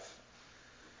your life.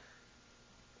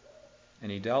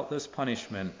 And he dealt this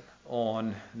punishment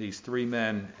on these three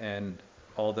men and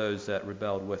all those that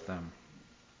rebelled with them.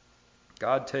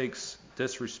 God takes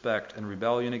disrespect and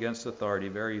rebellion against authority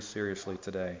very seriously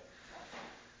today.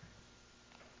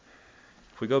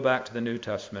 If we go back to the New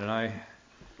Testament,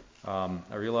 and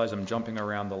I realize I'm jumping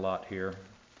around a lot here,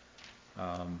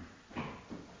 but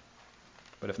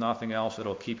if nothing else,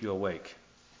 it'll keep you awake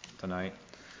tonight.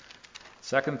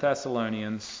 2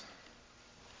 Thessalonians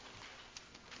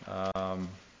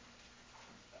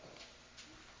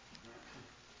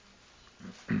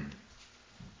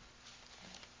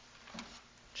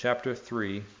chapter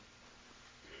 3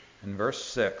 and verse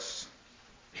 6.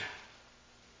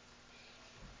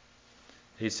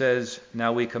 He says,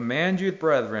 Now we command you,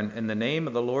 brethren, in the name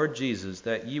of the Lord Jesus,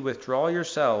 that ye withdraw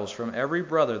yourselves from every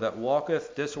brother that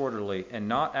walketh disorderly, and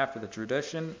not after the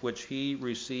tradition which he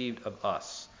received of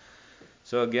us.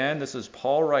 So again, this is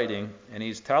Paul writing, and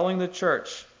he's telling the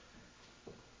church,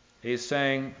 he's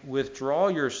saying, withdraw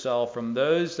yourself from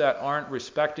those that aren't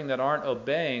respecting, that aren't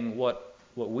obeying what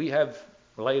we have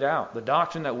laid out, the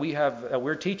doctrine that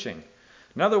we're teaching.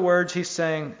 In other words, he's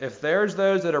saying, if there's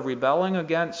those that are rebelling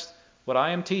against what I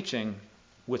am teaching,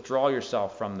 withdraw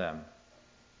yourself from them.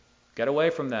 Get away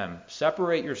from them.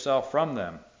 Separate yourself from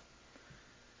them.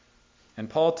 And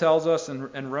Paul tells us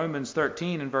in Romans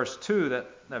 13 in verse 2,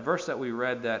 that verse that we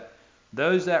read, that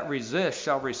those that resist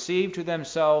shall receive to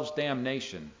themselves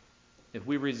damnation. If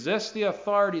we resist the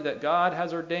authority that God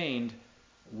has ordained,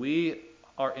 we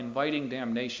are inviting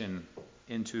damnation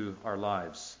into our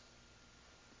lives.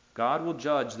 God will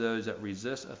judge those that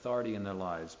resist authority in their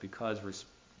lives, because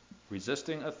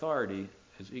resisting authority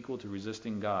is equal to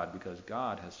resisting God, because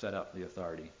God has set up the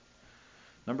authority.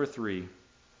 Number 3,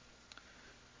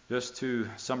 just to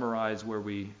summarize what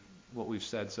we've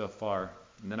said so far,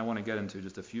 and then I want to get into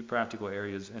just a few practical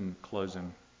areas in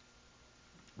closing.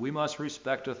 We must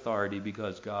respect authority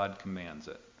because God commands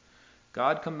it.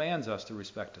 God commands us to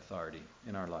respect authority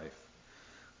in our life.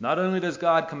 Not only does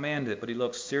God command it, but he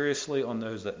looks seriously on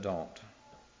those that don't.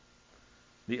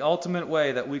 The ultimate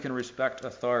way that we can respect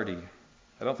authority,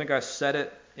 I don't think I said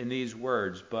it in these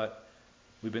words, but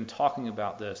we've been talking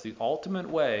about this. The ultimate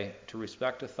way to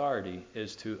respect authority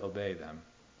is to obey them,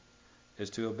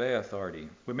 is to obey authority.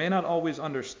 We may not always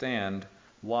understand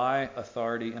why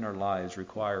authority in our lives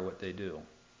require what they do.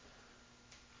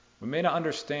 We may not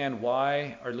understand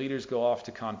why our leaders go off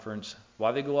to conference,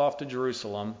 why they go off to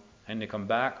Jerusalem, and they come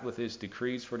back with his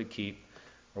decrees for to keep,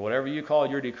 or whatever you call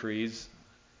your decrees,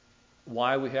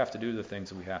 why we have to do the things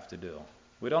that we have to do.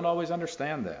 We don't always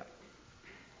understand that.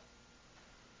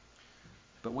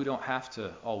 But we don't have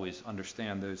to always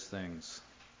understand those things.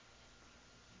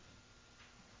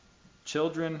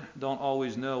 Children don't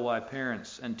always know why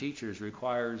parents and teachers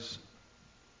require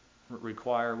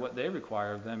what they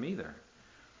require of them either.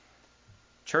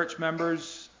 Church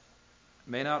members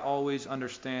may not always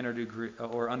understand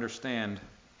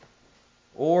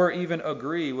or even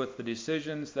agree with the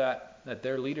decisions that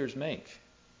their leaders make.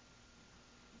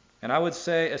 And I would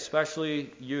say,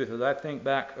 especially youth, as I think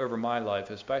back over my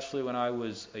life, especially when I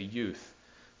was a youth,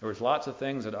 there was lots of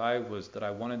things that I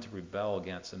wanted to rebel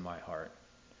against in my heart,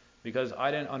 because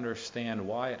I didn't understand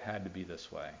why it had to be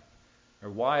this way, or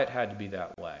why it had to be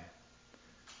that way.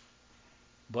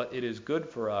 But it is good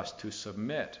for us to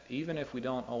submit, even if we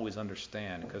don't always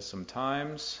understand, because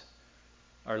sometimes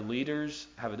our leaders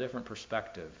have a different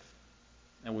perspective.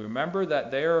 And we remember that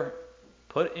they're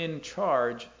put in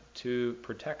charge to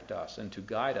protect us and to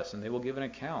guide us, and they will give an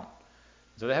account.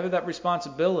 So they have that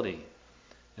responsibility.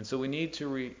 And so we need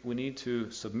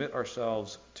to submit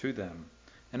ourselves to them.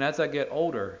 And as I get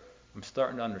older, I'm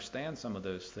starting to understand some of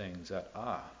those things that,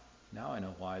 now I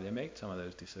know why they make some of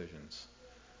those decisions.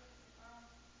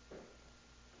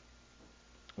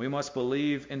 We must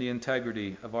believe in the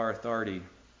integrity of our authority,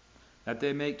 that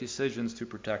they make decisions to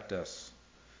protect us.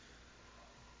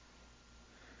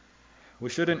 We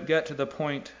shouldn't get to the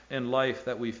point in life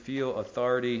that we feel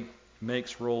authority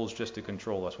makes rules just to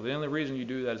control us. Well, the only reason you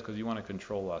do that is because you want to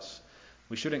control us.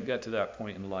 We shouldn't get to that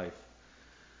point in life.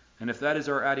 And if that is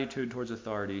our attitude towards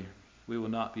authority, we will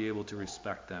not be able to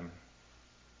respect them.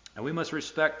 And we must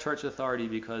respect church authority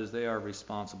because they are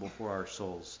responsible for our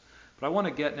souls. But I want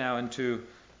to get now into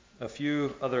a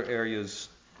few other areas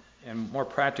and more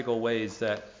practical ways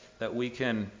that we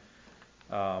can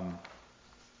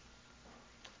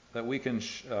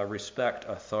respect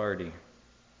authority.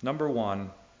 Number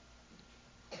 1,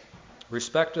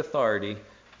 respect authority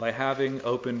by having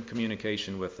open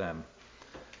communication with them.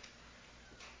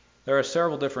 There are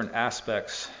several different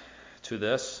aspects to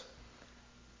this,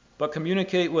 but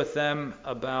communicate with them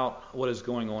about what is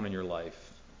going on in your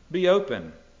life. Be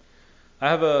open.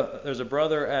 There's a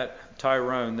brother at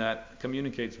Tyrone that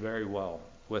communicates very well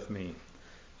with me,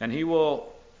 and he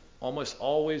will almost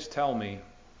always tell me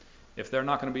if they're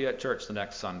not going to be at church the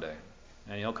next Sunday.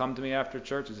 And he'll come to me after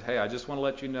church and say, hey, I just want to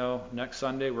let you know, next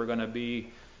Sunday we're going to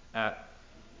be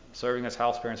serving as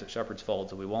house parents at Shepherd's Fold,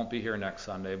 so we won't be here next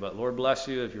Sunday, but Lord bless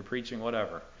you if you're preaching,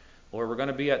 whatever. Or we're going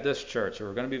to be at this church, or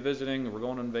we're going to be visiting, or we're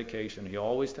going on vacation. He'll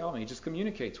always tell me. He just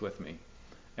communicates with me.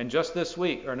 And just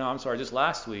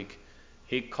last week,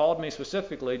 he called me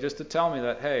specifically just to tell me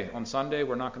that, hey, on Sunday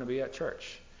we're not going to be at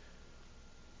church.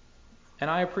 And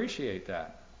I appreciate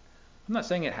that. I'm not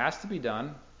saying it has to be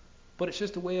done, but it's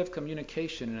just a way of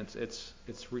communication, and it's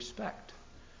respect.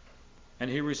 And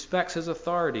he respects his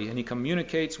authority, and he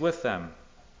communicates with them.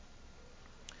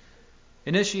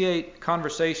 Initiate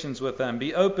conversations with them.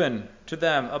 Be open to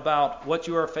them about what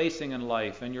you are facing in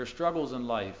life and your struggles in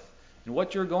life, and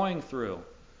what you're going through.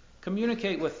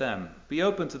 Communicate with them. Be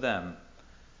open to them.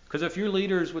 Because if your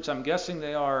leaders, which I'm guessing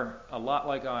they are a lot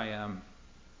like I am,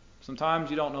 sometimes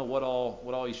you don't know what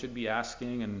all you should be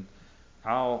asking and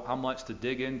how much to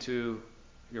dig into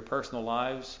your personal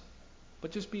lives.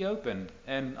 But just be open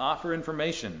and offer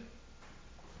information.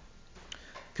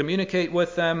 Communicate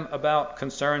with them about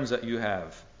concerns that you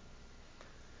have.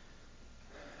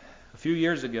 A few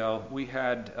years ago, we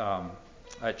had,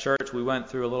 at church, we went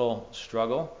through a little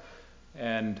struggle,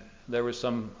 and there was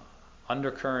some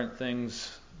undercurrent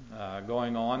things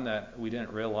going on that we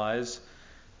didn't realize.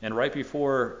 And right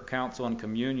before council and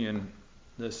communion,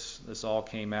 this all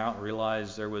came out.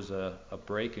 Realized there was a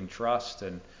break in trust,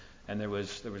 and there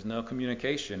was no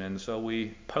communication. And so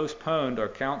we postponed our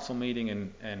council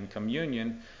meeting and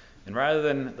communion. And rather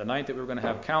than the night that we were going to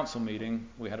have council meeting,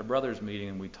 we had a brothers meeting,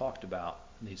 and we talked about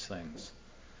these things.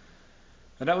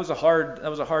 And that was a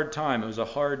hard time. It was a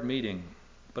hard meeting,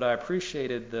 but I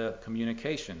appreciated the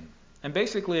communication. And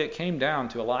basically it came down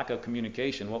to a lack of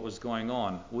communication, what was going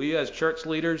on. We as church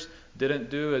leaders didn't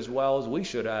do as well as we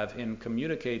should have in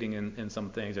communicating in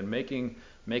some things and making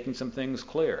some things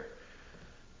clear.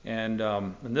 And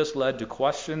this led to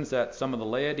questions that some of the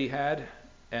laity had,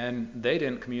 and they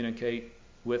didn't communicate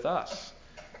with us.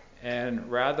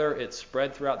 And rather it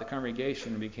spread throughout the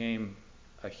congregation and became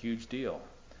a huge deal.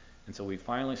 And so we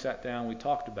finally sat down, we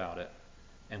talked about it,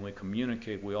 and we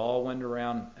communicated. We all went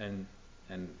around and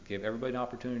gave everybody an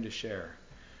opportunity to share.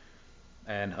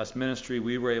 And us ministry,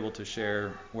 we were able to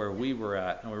share where we were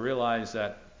at. And we realized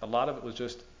that a lot of it was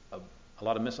just a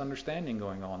lot of misunderstanding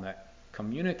going on, that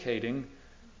communicating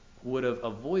would have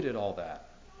avoided all that.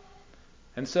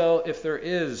 And so if there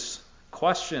is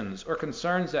questions or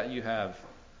concerns that you have,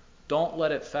 don't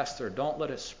let it fester. Don't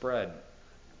let it spread.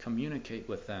 Communicate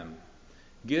with them.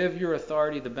 Give your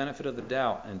authority the benefit of the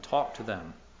doubt and talk to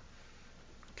them.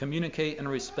 Communicate and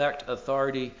respect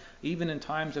authority even in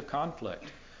times of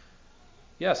conflict.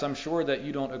 Yes, I'm sure that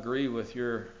you don't agree with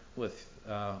your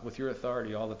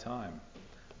authority all the time.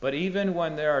 But even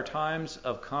when there are times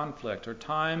of conflict or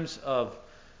times of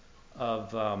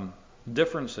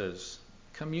differences,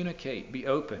 communicate, be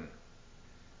open.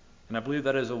 And I believe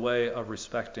that is a way of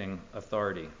respecting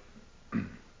authority.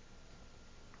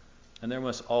 And there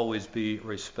must always be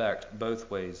respect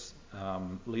both ways,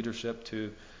 leadership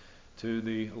to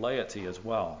the laity as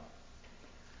well.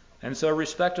 And so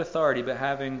respect authority by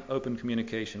having open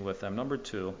communication with them. Number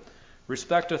 2,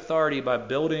 respect authority by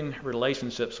building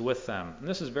relationships with them. And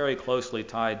this is very closely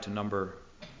tied to number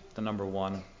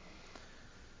 1.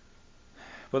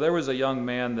 But there was a young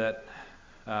man that,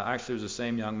 actually it was the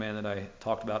same young man that I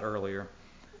talked about earlier.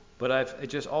 But I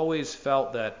just always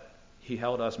felt that he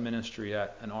held us ministry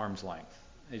at an arm's length.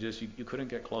 You couldn't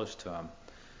get close to him.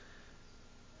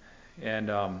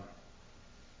 And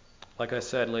like I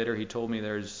said later, he told me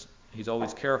he's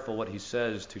always careful what he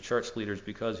says to church leaders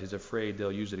because he's afraid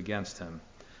they'll use it against him.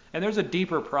 And there's a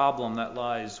deeper problem that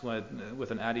lies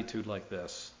with an attitude like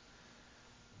this.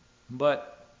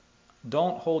 But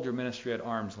don't hold your ministry at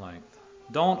arm's length.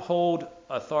 Don't hold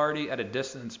authority at a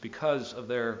distance because of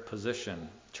their position.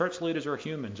 Church leaders are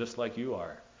human just like you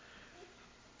are.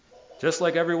 Just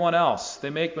like everyone else, they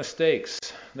make mistakes.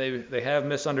 They have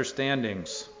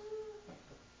misunderstandings.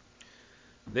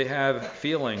 They have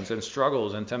feelings and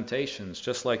struggles and temptations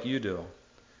just like you do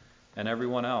and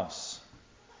everyone else.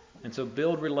 And so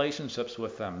build relationships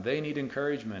with them. They need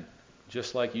encouragement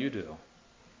just like you do.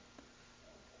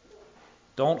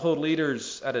 Don't hold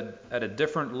leaders at a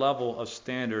different level of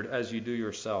standard as you do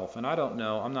yourself. And I don't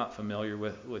know, I'm not familiar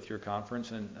with your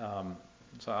conference, and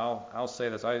so I'll say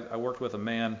this. I worked with a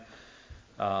man,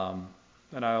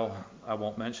 and I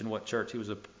won't mention what church he was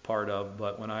a part of,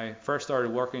 but when I first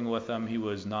started working with him, he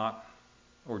was not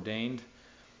ordained,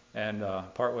 and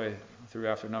partway through,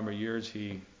 after a number of years,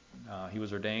 he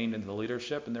was ordained into the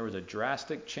leadership, and there was a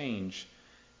drastic change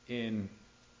in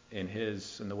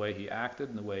the way he acted,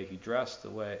 in the way he dressed, a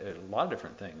lot of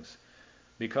different things.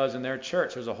 Because in their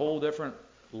church, there's a whole different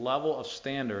level of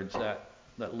standards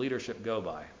that leadership go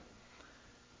by.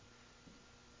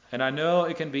 And I know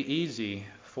it can be easy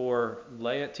for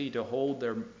laity to hold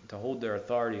their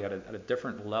authority at a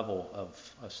different level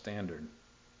of a standard.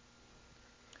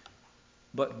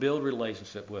 But build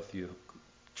relationship with you.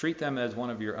 Treat them as one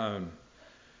of your own.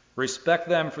 Respect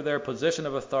them for their position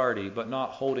of authority, but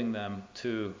not holding them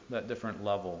to that different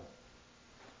level.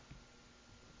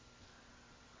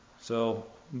 So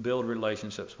build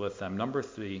relationships with them. Number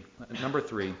three,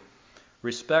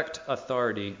 respect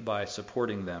authority by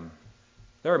supporting them.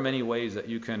 There are many ways that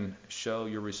you can show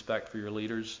your respect for your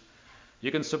leaders.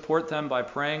 You can support them by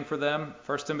praying for them.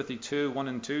 1 Timothy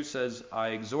 2:1-2 says, I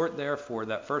exhort therefore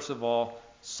that first of all,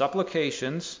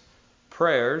 supplications,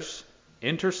 prayers,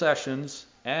 intercessions,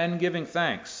 and giving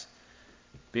thanks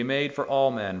be made for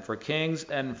all men, for kings,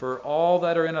 and for all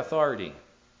that are in authority.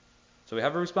 So we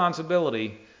have a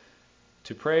responsibility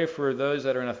to pray for those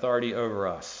that are in authority over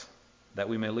us, that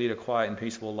we may lead a quiet and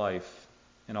peaceful life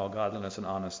in all godliness and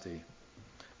honesty.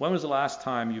 When was the last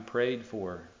time you prayed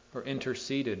for, or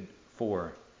interceded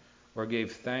for, or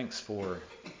gave thanks for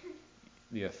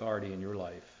the authority in your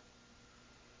life?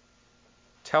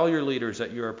 Tell your leaders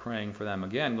that you are praying for them.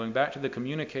 Again, going back to the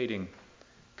communicating,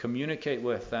 communicate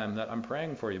with them that I'm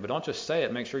praying for you. But don't just say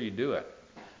it, make sure you do it.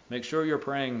 Make sure you're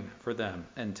praying for them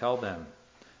and tell them.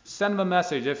 Send them a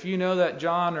message. If you know that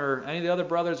John or any of the other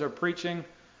brothers are preaching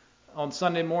on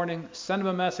Sunday morning, send them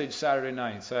a message Saturday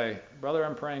night. Say, brother,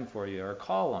 I'm praying for you. Or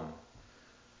call them.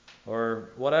 Or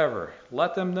whatever.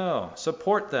 Let them know.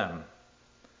 Support them.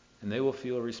 And they will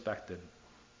feel respected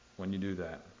when you do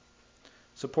that.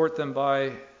 Support them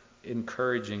by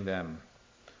encouraging them.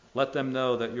 Let them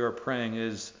know that your praying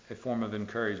is a form of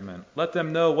encouragement. Let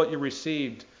them know what you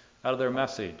received out of their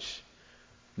message.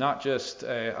 Not just,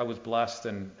 I was blessed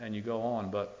and you go on,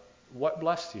 but what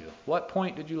blessed you? What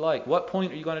point did you like? What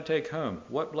point are you going to take home?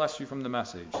 What blessed you from the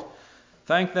message?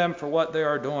 Thank them for what they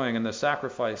are doing and the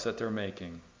sacrifice that they're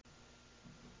making.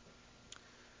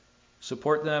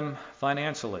 Support them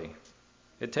financially.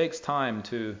 It takes time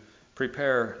to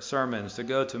prepare sermons, to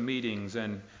go to meetings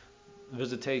and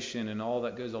visitation and all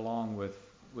that goes along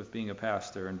with being a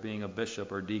pastor and being a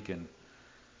bishop or deacon.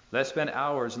 Let's spend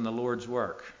hours in the Lord's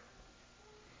work.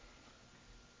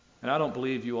 And I don't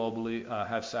believe you all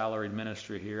have salaried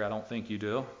ministry here. I don't think you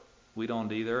do. We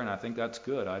don't either, and I think that's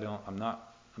good. I'm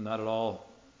not at all.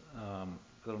 I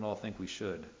don't at all think we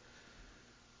should.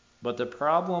 But the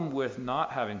problem with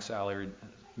not having salaried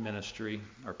ministry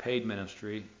or paid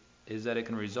ministry is that it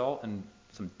can result in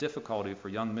some difficulty for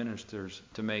young ministers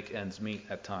to make ends meet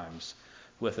at times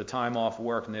with the time off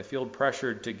work, and they feel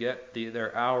pressured to get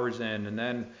their hours in, and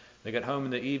then they get home in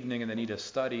the evening and they need to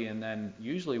study, and then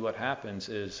usually what happens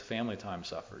is family time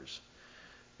suffers,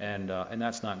 and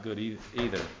that's not good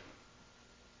either.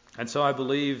 And so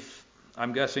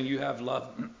I'm guessing you have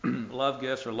love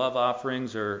gifts or love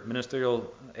offerings or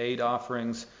ministerial aid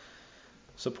offerings.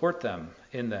 Support them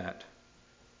in that,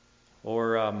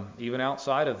 or even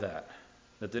outside of that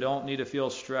they don't need to feel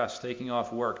stressed taking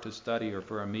off work to study or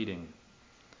for a meeting.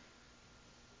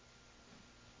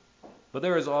 But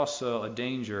there is also a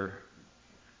danger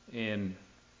in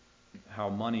how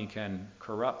money can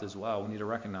corrupt as well. We need to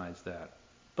recognize that.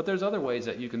 But there's other ways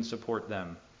that you can support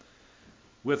them.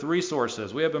 With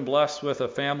resources. We have been blessed with a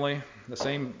family, the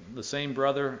same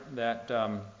brother that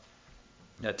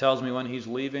tells me when he's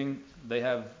leaving. They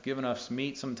have given us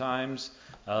meat sometimes.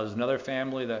 There's another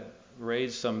family that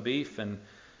raised some beef and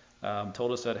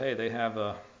told us that, hey, they have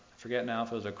I forget now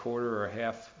if it was a quarter or a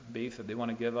half beef that they want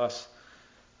to give us.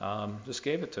 Just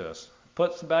gave it to us.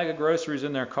 Put a bag of groceries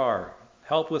in their car.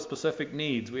 Help with specific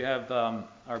needs. We have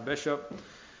our bishop,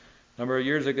 a number of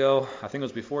years ago, I think it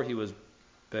was before he was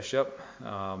bishop.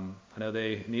 I know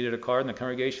they needed a car, and the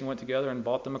congregation went together and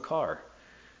bought them a car.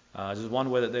 This is one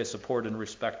way that they supported and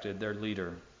respected their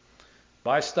leader.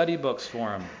 Buy study books for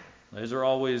them. These are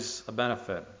always a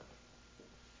benefit.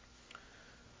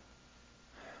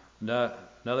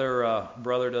 Another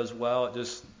brother does well at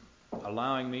just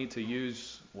allowing me to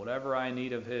use whatever I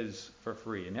need of his for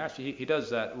free. And actually, he does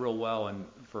that real well and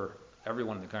for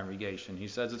everyone in the congregation. He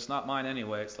says, it's not mine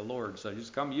anyway, it's the Lord's, so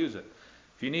just come use it.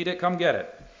 If you need it, come get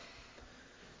it.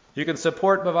 You can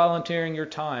support by volunteering your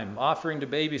time, offering to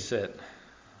babysit,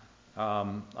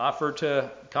 offer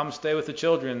to come stay with the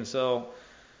children so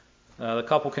the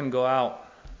couple can go out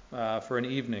for an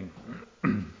evening,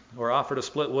 or offer to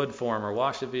split wood for them, or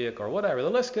wash a vehicle, or whatever. The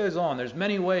list goes on. There's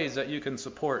many ways that you can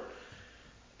support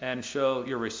and show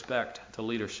your respect to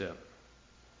leadership.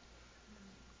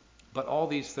 But all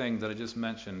these things that I just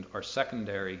mentioned are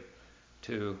secondary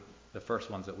to the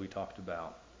first ones that we talked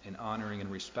about, in honoring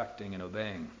and respecting and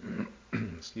obeying.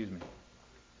 Excuse me.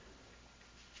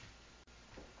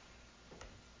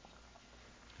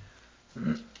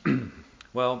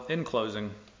 Well, in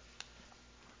closing,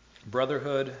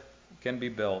 brotherhood can be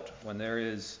built when there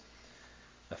is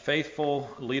a faithful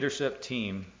leadership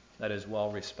team that is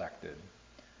well respected,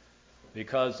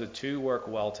 because the two work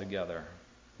well together.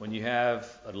 When you have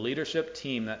a leadership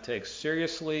team that takes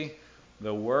seriously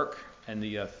the work and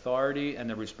the authority and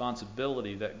the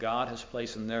responsibility that God has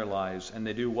placed in their lives, and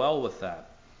they do well with that.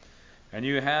 And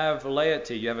you have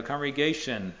laity, you have a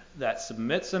congregation that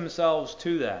submits themselves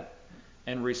to that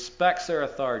and respects their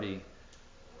authority,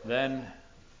 then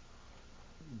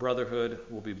brotherhood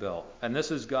will be built. And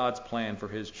this is God's plan for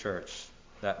his church,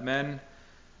 that men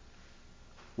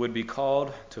would be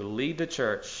called to lead the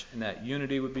church and that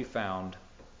unity would be found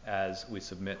as we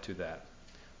submit to that.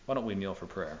 Why don't we kneel for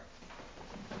prayer?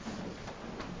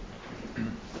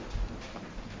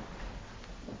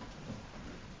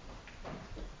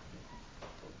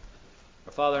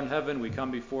 Our Father in heaven, we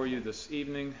come before you this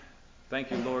evening.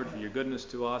 Thank you, Lord, for your goodness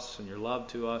to us and your love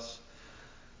to us.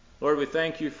 Lord, we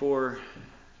thank you for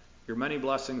your many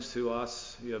blessings to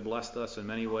us. You have blessed us in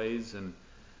many ways, and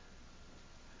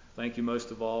thank you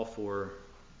most of all for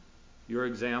your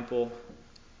example.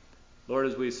 Lord,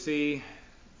 as we see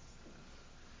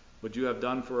what you have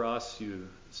done for us, you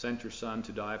sent your Son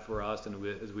to die for us, and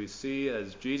as we see,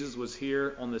 as Jesus was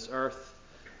here on this earth,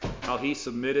 how he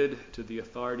submitted to the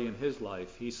authority in his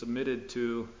life. He submitted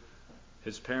to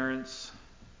his parents,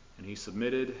 and he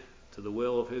submitted to the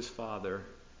will of his Father,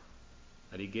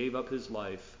 that he gave up his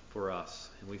life for us.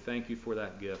 And we thank you for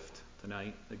that gift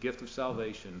tonight, the gift of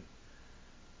salvation,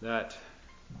 that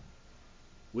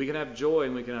we can have joy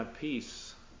and we can have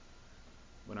peace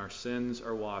when our sins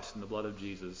are washed in the blood of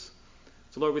Jesus.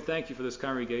 So Lord, we thank you for this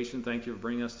congregation. Thank you for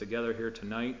bringing us together here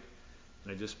tonight.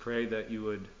 And I just pray that you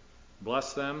would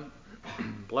bless them,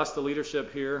 bless the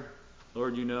leadership here.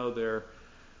 Lord, you know their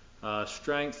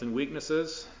strengths and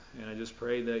weaknesses, and I just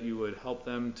pray that you would help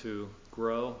them to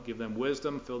grow, give them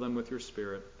wisdom, fill them with your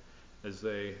Spirit as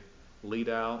they lead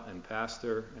out and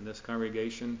pastor in this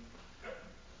congregation.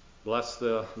 Bless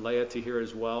the laity here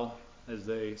as well as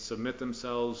they submit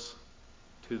themselves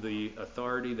to the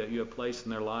authority that you have placed in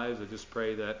their lives. I just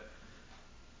pray that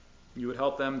you would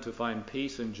help them to find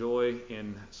peace and joy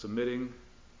in submitting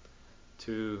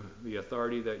to the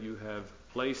authority that you have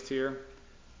placed here.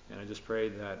 And I just pray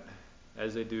that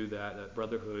as they do that, that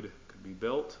brotherhood could be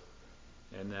built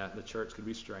and that the church could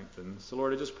be strengthened. So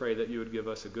Lord, I just pray that you would give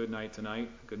us a good night tonight,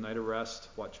 a good night of rest.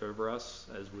 Watch over us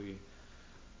as we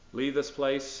leave this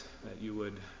place, that you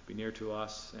would be near to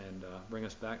us and bring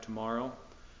us back tomorrow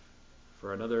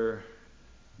for another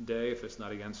day if it's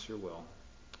not against your will.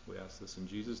 We ask this in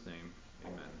Jesus' name.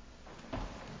 Amen.